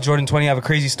 I love the Jordan 20. I have a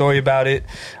crazy story about it.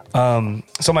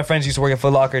 So my friends used to work at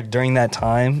Foot Locker during that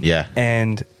time. Yeah,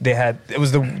 and it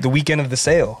was the weekend of the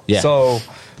sale. Yeah, so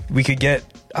we could get.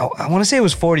 I want to say it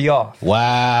was 40 off.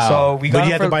 Wow. So we got. But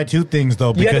you had to buy 2 things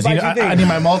though because I need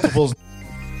my multiples.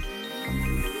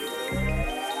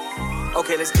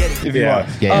 Okay, let's get it. If you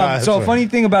want. So a funny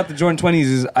thing about the Jordan 20s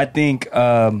is I think,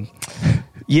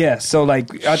 so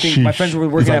like I think my friends were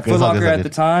working at Foot Locker at the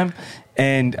time,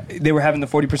 and they were having the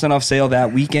 40% off sale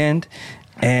that weekend,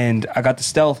 and I got the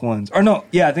stealth ones. Or no,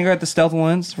 yeah, I think I got the stealth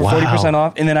ones for 40%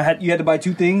 off, and then you had to buy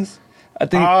 2 things. I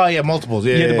think. Oh yeah, multiples.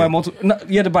 Yeah, you had to buy multiple. No,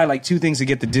 you had to buy like 2 things to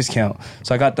get the discount.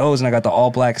 So I got those, and I got the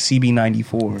all black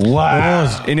CB94.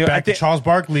 Wow. And back to Charles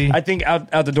Barkley. I think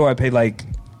out the door I paid like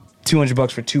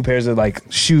 $200 for 2 pairs of like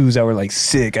shoes that were like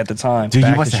sick at the time. Dude,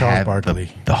 back you must to have Charles had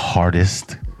Barkley. the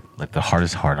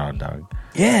hardest hard on, dog.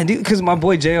 Yeah, dude, because my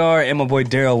boy JR and my boy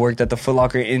Daryl worked at the Foot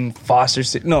Locker in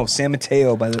San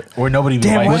Mateo by the... Where nobody...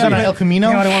 Damn, was that El Camino?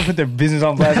 I don't want to put their business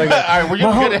on blast like that. All right, we're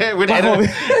going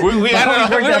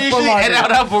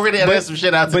to edit some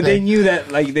shit out today. But they knew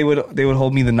that like they would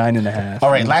hold me the 9.5.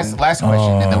 All right, last question,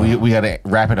 and then we got to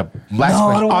wrap it up. Last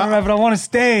question. I don't want to wrap it. I want to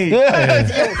stay.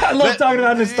 I love talking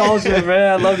about nostalgia,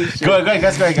 man. I love this shit. Go ahead,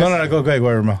 guys. No, go ahead,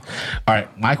 Ramon. All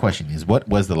right, my question is, what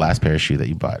was the last pair of shoe that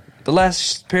you bought? The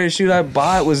last pair of shoes I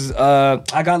bought was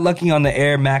I got lucky on the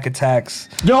Air Mac Attacks.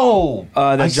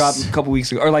 That dropped a couple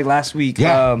weeks ago, or like last week.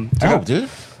 Yeah, dude.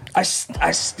 I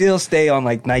still stay on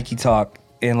like Nike Talk,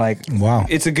 and like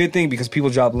it's a good thing because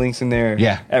people drop links in there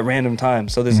at random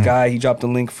times. So this guy, he dropped a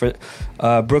link for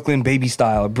Brooklyn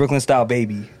Style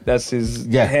Baby. That's his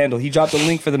handle. He dropped a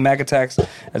link for the Mac Attacks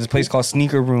at this place called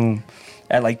Sneaker Room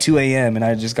at like 2 a.m. and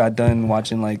I just got done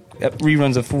watching like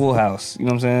reruns of Full House. You know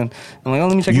what I'm saying? I'm like,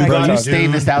 let me check Nike Talk. You stay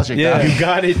nostalgic. Yeah, you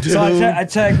got it, dude. So I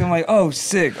checked. I'm like, oh,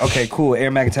 sick. Okay, cool.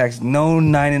 Air Mac Attacks. No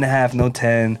 9.5, no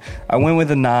 10. I went with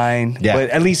a 9, but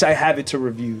at least I have it to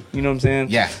review. You know what I'm saying?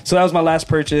 Yeah. So that was my last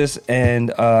purchase, and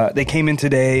they came in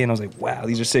today, and I was like, wow,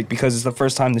 these are sick because it's the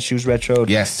first time the shoes retroed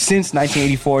since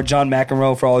 1984. John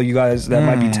McEnroe, for all you guys that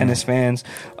might be tennis fans.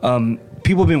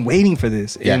 People have been waiting for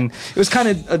this, and it was kind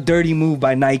of a dirty move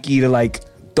by Nike to like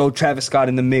throw Travis Scott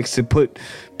in the mix to put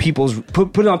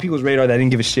it on people's radar that didn't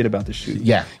give a shit about the shoe. Yeah, you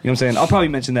know what I'm saying? I'll probably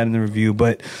mention that in the review,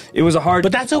 but it was a hard.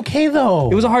 But that's okay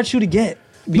though. It was a hard shoe to get.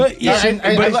 But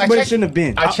it shouldn't have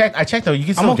been. I checked though. You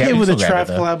can still I'm okay with a Trav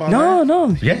collab on that.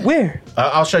 No. Yeah. Where?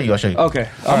 I'll show you. Okay.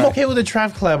 I'm okay with a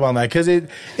Trav collab on that because I'm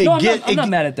not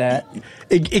mad at that.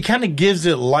 It kind of gives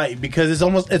it light because it's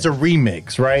a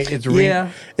remix, right? It's a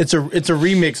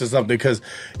remix of something because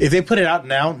if they put it out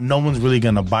now, no one's really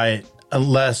gonna buy it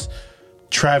unless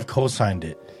Trav co-signed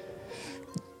it.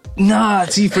 Nah,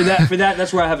 see for that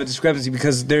that's where I have a discrepancy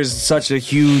because there's such a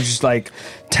huge like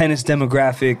tennis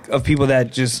demographic of people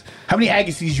that just. How many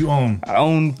Agassiz you own? I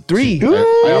own 3. I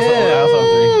also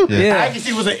own 3. Yeah.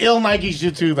 Agassi was an ill Nike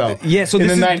shoe too, though. Yeah, so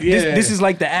this is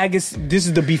like the Agassi. This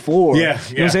is the before. Yeah,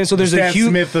 you know what I'm saying. So there's Stan a huge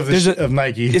Smith of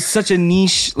Nike. It's such a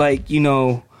niche, like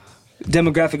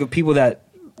demographic of people that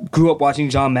grew up watching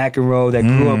John McEnroe, that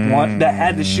grew up that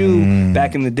had the shoe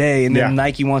back in the day, and then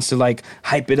Nike wants to like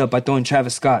hype it up by throwing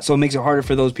Travis Scott, so it makes it harder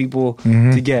for those people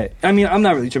to get. I mean, I'm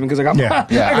not really tripping because I got mine.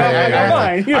 I got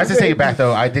mine. I have to take it back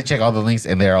though. I did check all the links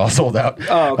and they're all sold out.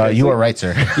 Oh, okay. You are right,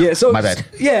 sir. Yeah, so my bad.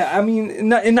 Yeah, I mean,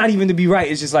 not even to be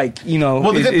right. It's just like it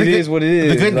is what it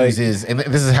is. The good news is, and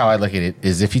this is how I look at it,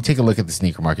 is if you take a look at the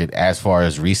sneaker market as far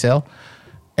as resale,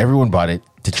 everyone bought it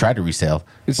to try to resell.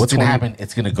 What's going to happen?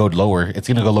 It's going to go lower. It's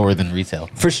going to go lower than retail.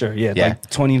 For sure, yeah. Like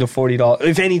 $20 to $40.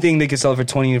 If anything, they could sell it for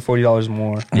 $20 to $40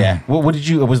 more. Yeah. What was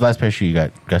the last pair of shoes you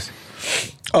got, Gus?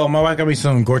 Oh, my wife got me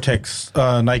some Gore-Tex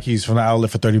Nikes from the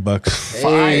outlet for $30.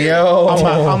 Hey, yo.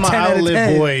 I'm my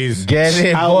outlet boys. Get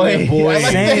it, outlet boys.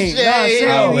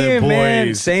 Same here,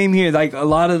 man. Same here. Like a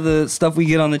lot of the stuff we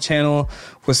get on the channel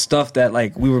was stuff that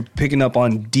like we were picking up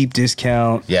on deep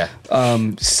discount. Yeah.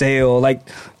 Sale. Like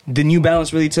the New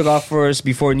Balance really took off for us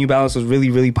before New Balance was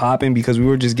really, really popping because we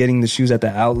were just getting the shoes at the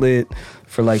outlet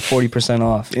for like 40%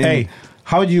 off. And hey,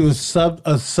 how would you a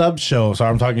sub show? Sorry,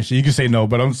 I'm talking shit. You can say no,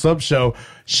 but on sub show,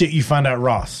 shit you find at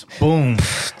Ross. Boom.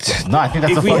 No, I think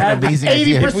that's a If we fucking had amazing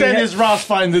idea. 80% is Ross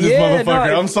finds in this Yeah,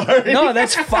 motherfucker. I'm sorry. No,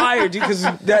 that's fire, dude. Because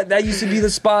that used to be the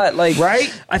spot. Like,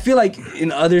 Right? I feel like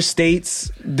in other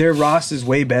states, their Ross is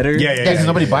way better. Yeah, because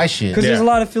nobody buys shit. Because there's a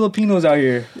lot of Filipinos out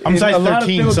here. I'm And size a lot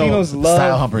 13, of so Filipinos love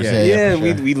style humpers. Yeah, for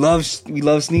sure. we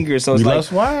love sneakers. So it's We like love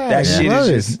swag. that Yeah. shit Love is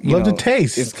it. just Love the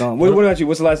taste. It's gone. What about you?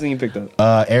 What's the last thing you picked up?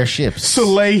 Airships.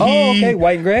 Salehi. Oh, okay,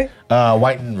 white and gray.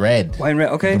 White and red. White and red.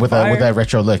 Okay, With fire. that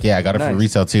retro look. Yeah, I got it for Nice.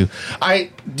 resale too.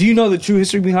 Do you know the true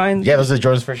history behind? Yeah, those are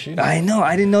Jordan's first shoe. I know.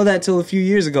 I didn't know that till a few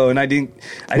years ago, and I didn't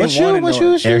want to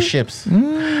know. Airships.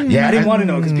 Yeah, I didn't want to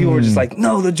know because people were just like,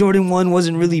 "No, the Jordan 1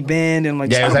 wasn't really banned." And I'm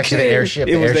like, Yeah, it was actually the airship.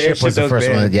 It The was airship was the that first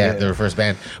one. banned. Yeah, the first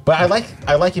band. But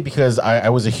I like it because I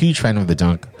was a huge fan of the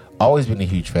Dunk. Always been a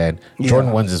huge fan.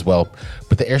 Jordan 1s as well.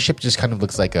 But the airship just kind of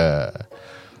looks like a.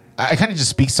 I kind of just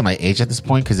speaks to my age at this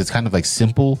point because it's kind of like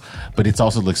simple, but it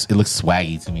looks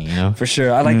swaggy to me. You know. For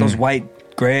sure. I like those white.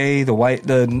 Gray,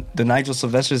 the Nigel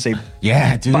Sylvester say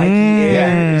Yeah, dude. Bikey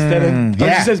Air instead of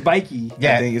Yeah. it says Bikey.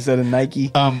 Yeah. I think instead of Nike.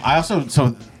 I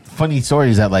also funny story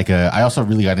is that I also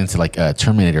really got into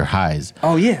Terminator highs.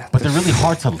 Oh yeah, But they're really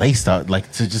hard to lace out,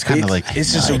 to just kind of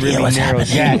it's just a really narrow.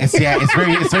 it's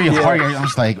very hard. I'm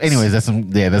just like, anyways, that's some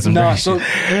No, great so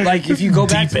shit. like if you go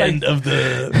back Deep to end of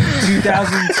the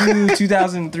 2002,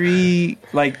 2003,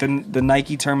 like the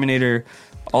Nike Terminator,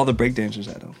 all the breakdancers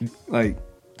had them. Like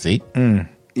See?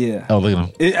 yeah, Oh, look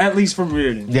at him. at least from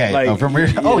Reardon. Yeah, like, from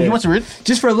Reardon. Oh, you went to Reardon?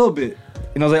 just for a little bit.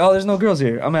 And I was like, oh, there's no girls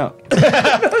here. I'm out.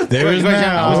 there is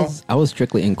now. I was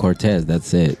strictly in Cortez.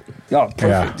 That's it. Oh, perfect.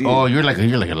 Yeah. Dude. Oh, you're like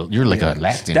a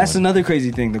Latin. That's one. another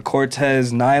crazy thing. The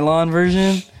Cortez nylon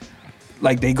version,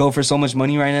 like they go for so much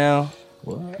money right now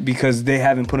because they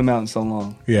haven't put them out in so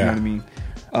long. Yeah. You know what I mean?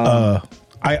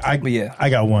 I yeah. I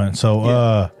got one.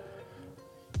 So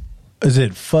is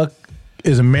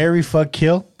it Marry Fuck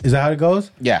Kill? Is that how it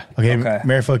goes? Yeah. Okay. Okay.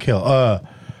 Marry Fuck Kill.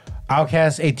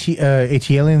 Outkast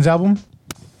AT Aliens album.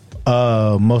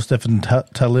 Most definitely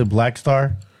Talib Black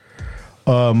Star.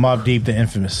 Mobb Deep The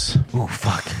Infamous. Oh,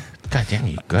 fuck. God damn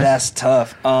you. Good. That's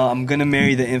tough. I'm gonna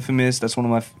marry the Infamous. That's one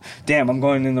of my. Damn, I'm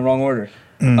going in the wrong order.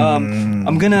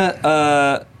 I'm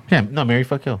gonna. Yeah, no, Mary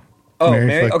fuck kill. Oh,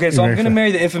 Mary Fuck- okay. So I'm Mary gonna Fuck-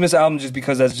 marry the Infamous album just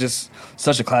because that's just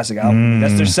such a classic album.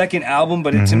 That's their second album,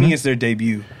 but to me, it's their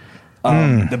debut.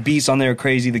 The beats on there are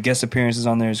crazy. The guest appearances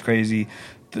on there is crazy.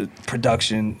 The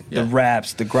production, the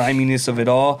raps, the griminess of it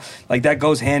all, like that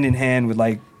goes hand in hand with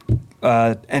like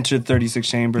Enter 36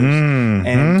 Chambers and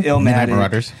Illmatic, Midnight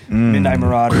Marauders. Midnight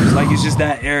Marauders. Like it's just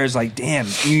that era is like, damn,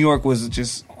 New York was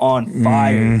just on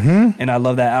fire, and I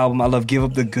love that album. I love Give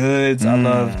Up the Goods. I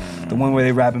love the one where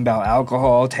they rapping about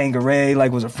alcohol. Tangeray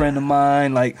like was a friend of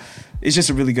mine. Like it's just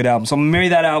a really good album. So I'm gonna marry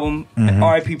that album.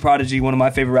 R.I.P. Prodigy, one of my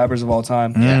favorite rappers of all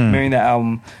time. Marrying that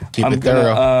album. Keep I'm it gonna,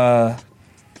 thorough.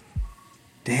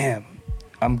 Damn.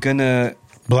 I'm gonna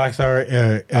Black Star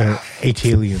AT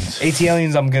Aliens. AT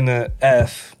Aliens I'm gonna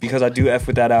F because I do F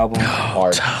with that album.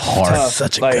 Hard. Tough.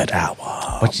 Such a Like, good album.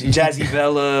 Jazzy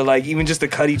Bella, like even just the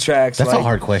Cuddy tracks. That's a like,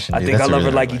 hard question, I dude. think That's I a love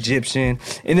really her like hard question.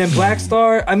 Egyptian. And then Black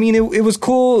Star, I mean it was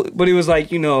cool, but it was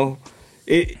like, you know,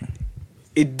 it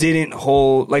didn't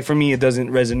hold, like for me it doesn't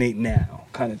resonate now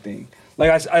kind of thing.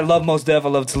 Like I love Mos Def, I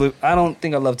love Talib. I don't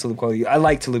think I love Talib Kweli. I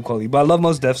like Talib Kweli, but I love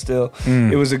Mos Def still.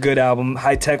 It was a good album.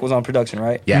 High Tech was on production,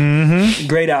 right? Yeah.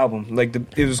 Great album. Like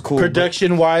it was cool.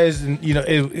 Production wise, you know,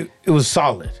 it was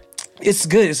solid. It's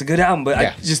good. It's a good album, but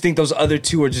Yeah. I just think those other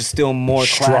two are just still more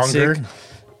Stronger.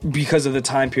 classic because of the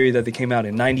time period that they came out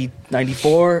in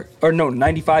 94 or no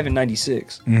 95 and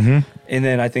 96. And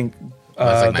then I think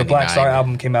That's like the Black 99. Star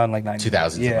album came out in like 90.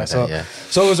 2000, Yeah, something like that,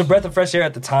 so it was a breath of fresh air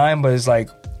at the time, but it's like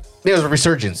It was a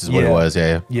resurgence, is what it was.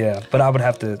 Yeah. yeah. But I would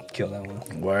have to kill that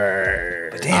one.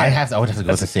 Word. Damn. I would have to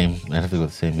go with the same. I'd have to go with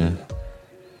the same. Yeah.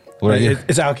 What are you?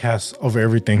 It's Outkast over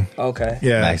everything. Okay.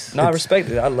 Yeah. Nice. No, I respect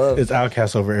it. I love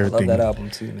Outkast over love everything. that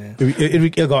album too, man.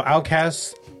 It'll go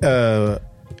Outkast,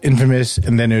 Infamous,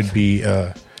 and then it would be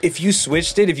If you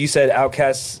switched it, if you said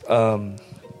Outkast,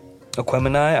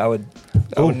 Aquemini, I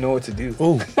wouldn't know what to do.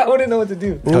 Ooh. I wouldn't know what to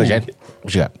do. Oh, Jed,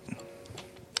 what you got?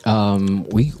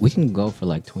 We can go for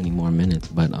like 20 more minutes,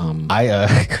 but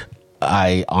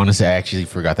I honestly, I actually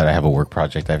forgot that I have a work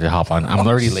project. I have to hop on. I'm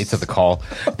already late to the call.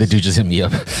 The dude just hit me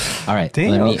up. all right.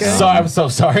 Damn, let me, okay. So I'm so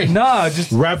sorry. Nah,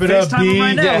 just wrap it up, FaceTime B. him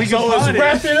right now. Yeah, We can So pod let's it.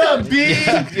 wrap it up,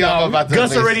 B. I'm about to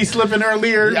Gus already slipping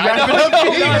earlier. I Wrap know, it up,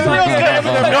 B.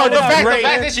 No, the fact Great.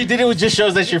 that she did it just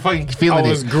shows that you're fucking I feeling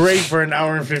was it. great for an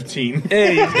hour and 15.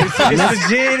 Hey, it's the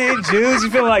gin and juice.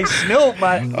 You feel like Snoop,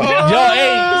 man. Yo,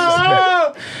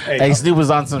 hey, Hey, Snoop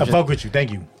was on some I shit. fuck with you.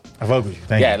 Thank you. I fuck with you.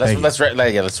 Thank you. Let's wrap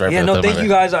it Yeah, up. no, thank you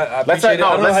guys. I appreciate it. I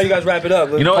don't know how you guys wrap it up.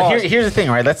 You know what? Here's the thing,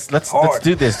 right? Let's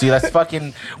do this, dude. Let's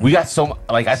fucking. We got so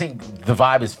like I think the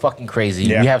vibe is fucking crazy.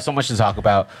 Yeah. We have so much to talk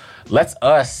about. Let's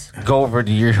us go over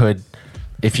to your hood.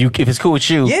 If it's cool with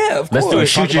you, yeah, of let's course. do a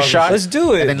shoot your shot. Let's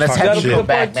do it. And then let's have you come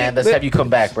back, man. Let's have you come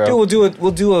back, bro. Dude,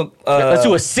 we'll do a. Let's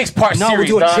do a 6-part series.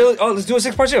 We'll do a trilogy. Oh, let's do a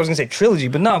 6-part series. I was gonna say trilogy,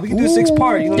 but no, we can do a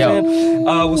 6-part. You know what I'm saying?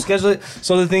 We'll schedule it.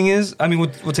 So the thing is, I mean,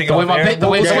 we'll take it off air. The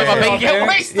way my bank account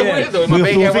works.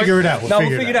 We'll figure it out. We'll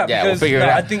figure it out. Yeah, we'll figure it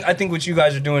out. I think what you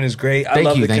guys are doing is great. I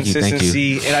love the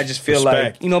consistency, and I just feel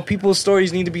like people's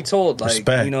stories need to be told. Like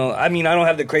I mean, I don't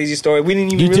have the crazy story. We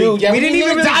didn't even really dive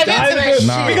into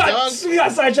that shit. We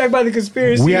got sidetracked by the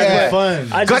conspiracy. We had fun.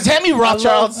 God damn you,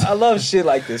 Rothschilds. I love shit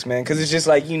like this, man, because it's just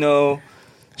like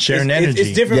sharing energy.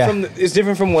 It's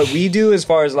different from what we do as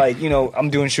far as like I'm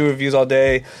doing shoe reviews all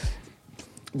day.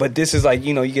 But this is like,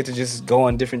 you get to just go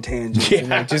on different tangents. Yeah.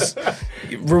 And just,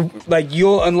 like,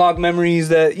 you'll unlock memories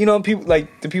that, people,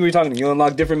 like, the people you're talking to, you'll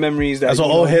unlock different memories that that's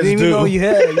what old heads didn't do. even know you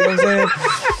had. You know what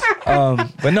I'm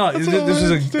saying? But no, this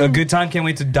was a good time. Can't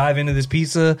wait to dive into this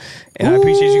pizza. And I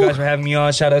appreciate you guys for having me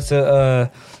on. Shout out to,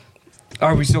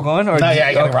 are we still going? Or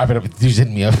I gotta wrap it up. You're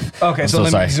hitting me up. Okay, so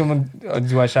sorry.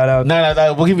 Do I shout out?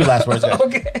 No, we'll give you last words, guys.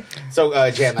 Okay. So,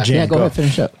 Jan, Yeah, go ahead,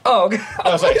 finish up. Oh, okay.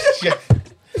 I was like, shit.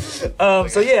 So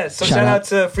shout out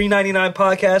to FREE99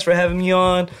 podcast for having me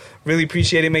on. Really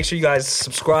appreciate it. Make sure you guys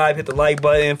subscribe, hit the like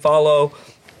button, follow.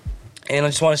 And I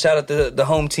just want to shout out the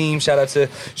home team. Shout out to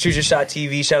Shoot Your Shot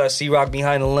TV. Shout out C-Rock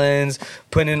behind the lens.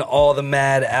 Putting in all the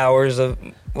mad hours of...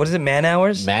 What is it? Man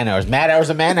hours? Man hours. Mad hours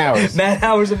of man hours. Mad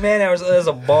hours of man hours. That's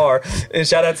a bar. And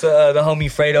shout out to the homie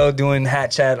Fredo doing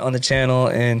Hat Chat on the channel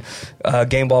and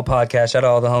Game Ball podcast. Shout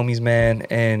out all the homies, man.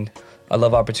 And I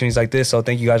love opportunities like this, so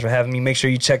thank you guys for having me. Make sure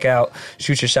you check out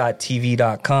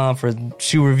shootyourshot.tv.com for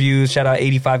shoe reviews. Shout out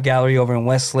 85 Gallery over in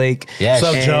Westlake. Yeah.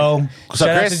 What's up, Joe? What's up,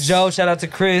 Shout out Chris? to Joe. Shout out to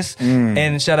Chris.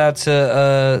 And shout out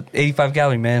to 85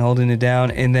 Gallery, man, holding it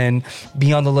down. And then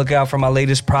be on the lookout for my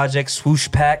latest project,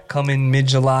 Swoosh Pack, coming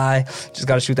mid-July. Just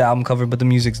got to shoot the album cover, but the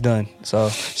music's done. So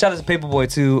shout out to Paperboy,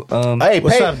 too. Hey,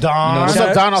 What's up, Don? What's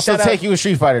up, Don? I'll still take you a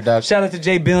Street Fighter, dog. Shout out to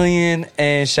Jay Billion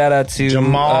and shout out to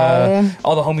Jamal.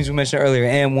 all the homies we mentioned earlier.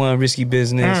 And1, Risky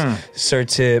Business, Sir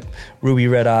Tip, Ruby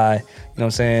Red Eye. You know what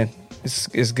I'm saying?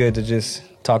 It's good to just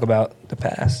talk about the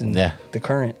past and the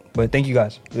current. But thank you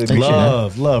guys. Really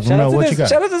Love. Shout out to What this. you got?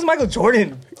 Shout out to this Michael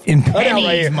Jordan. In Cut out pennies,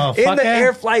 right here. motherfucker. In the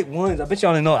Air Flight Ones. I bet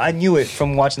y'all didn't know. I knew it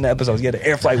from watching the episodes. Yeah, the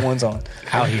Air Flight Ones on.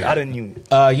 Out here. I didn't knew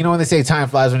it. You know when they say time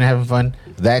flies when you're having fun?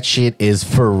 That shit is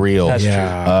for real. That's true.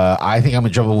 I think I'm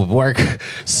in trouble with work.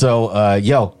 So,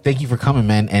 yo, thank you for coming,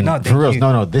 man. And No, for thank real, you.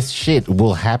 no, this shit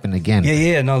will happen again.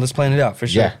 Yeah. No, let's plan it out for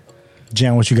sure. Yeah.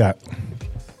 Jan, what you got?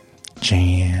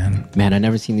 Jan. Man, I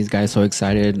never seen these guys so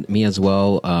excited. Me as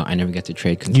well. I never get to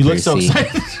trade conspiracy. You look so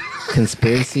excited.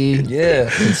 Conspiracy. Yeah.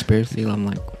 Conspiracy. I'm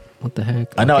like, what the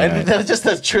heck? I know. Okay. And that's just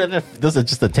those are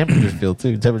just a temperature feel,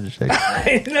 too. Temperature check.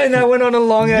 And I went on a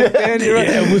long ass band.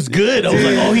 Yeah, it was good. I was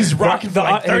like, oh, he's rocking for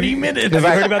like 30 minutes. Have you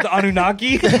heard about the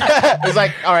Anunnaki? It's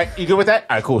like, all right, you good with that?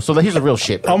 All right, cool. So here's the real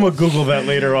shit. I'm going to Google that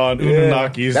later on.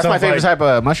 Ununnaki. That's my favorite type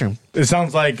of mushroom. It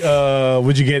sounds like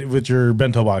what'd you get with your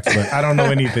bento box, but I don't know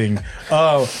anything.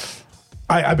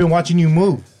 I've been watching you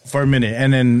move for a minute,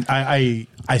 and then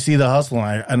I see the hustle,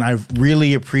 and I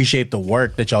really appreciate the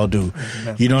work that y'all do.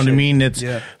 You know what I mean? It's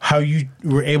how you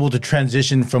were able to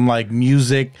transition from like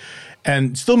music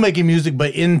and still making music,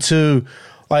 but into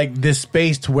like this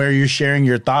space to where you're sharing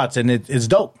your thoughts, and it's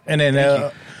dope. And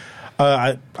then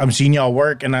I'm seeing y'all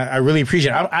work, and I really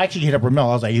appreciate it. I actually hit up Ramel.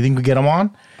 I was like, you think we get him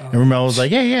on? And Ramel was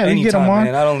like, yeah, we get him on.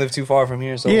 Man, I don't live too far from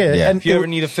here, so Yeah. And if you ever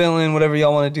need a fill-in, whatever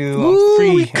y'all want to do, Ooh, I'm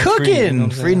free. we I'm cooking. free, you know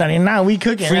what I'm saying? FREE99, we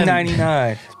cooking.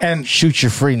 FREE99. And Shoot your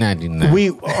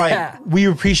FREE99. we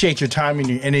appreciate your time and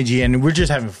your energy, and we're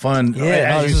just having fun. Yeah,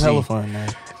 as this you is see. hella fun,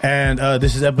 man. And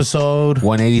this is episode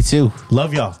 182.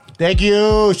 Love y'all. Thank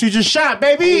you. Shoot your shot,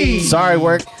 baby. Sorry,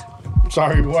 work.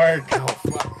 Sorry, work.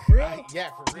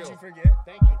 Yeah, for real. Did you forget?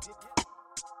 Thank you.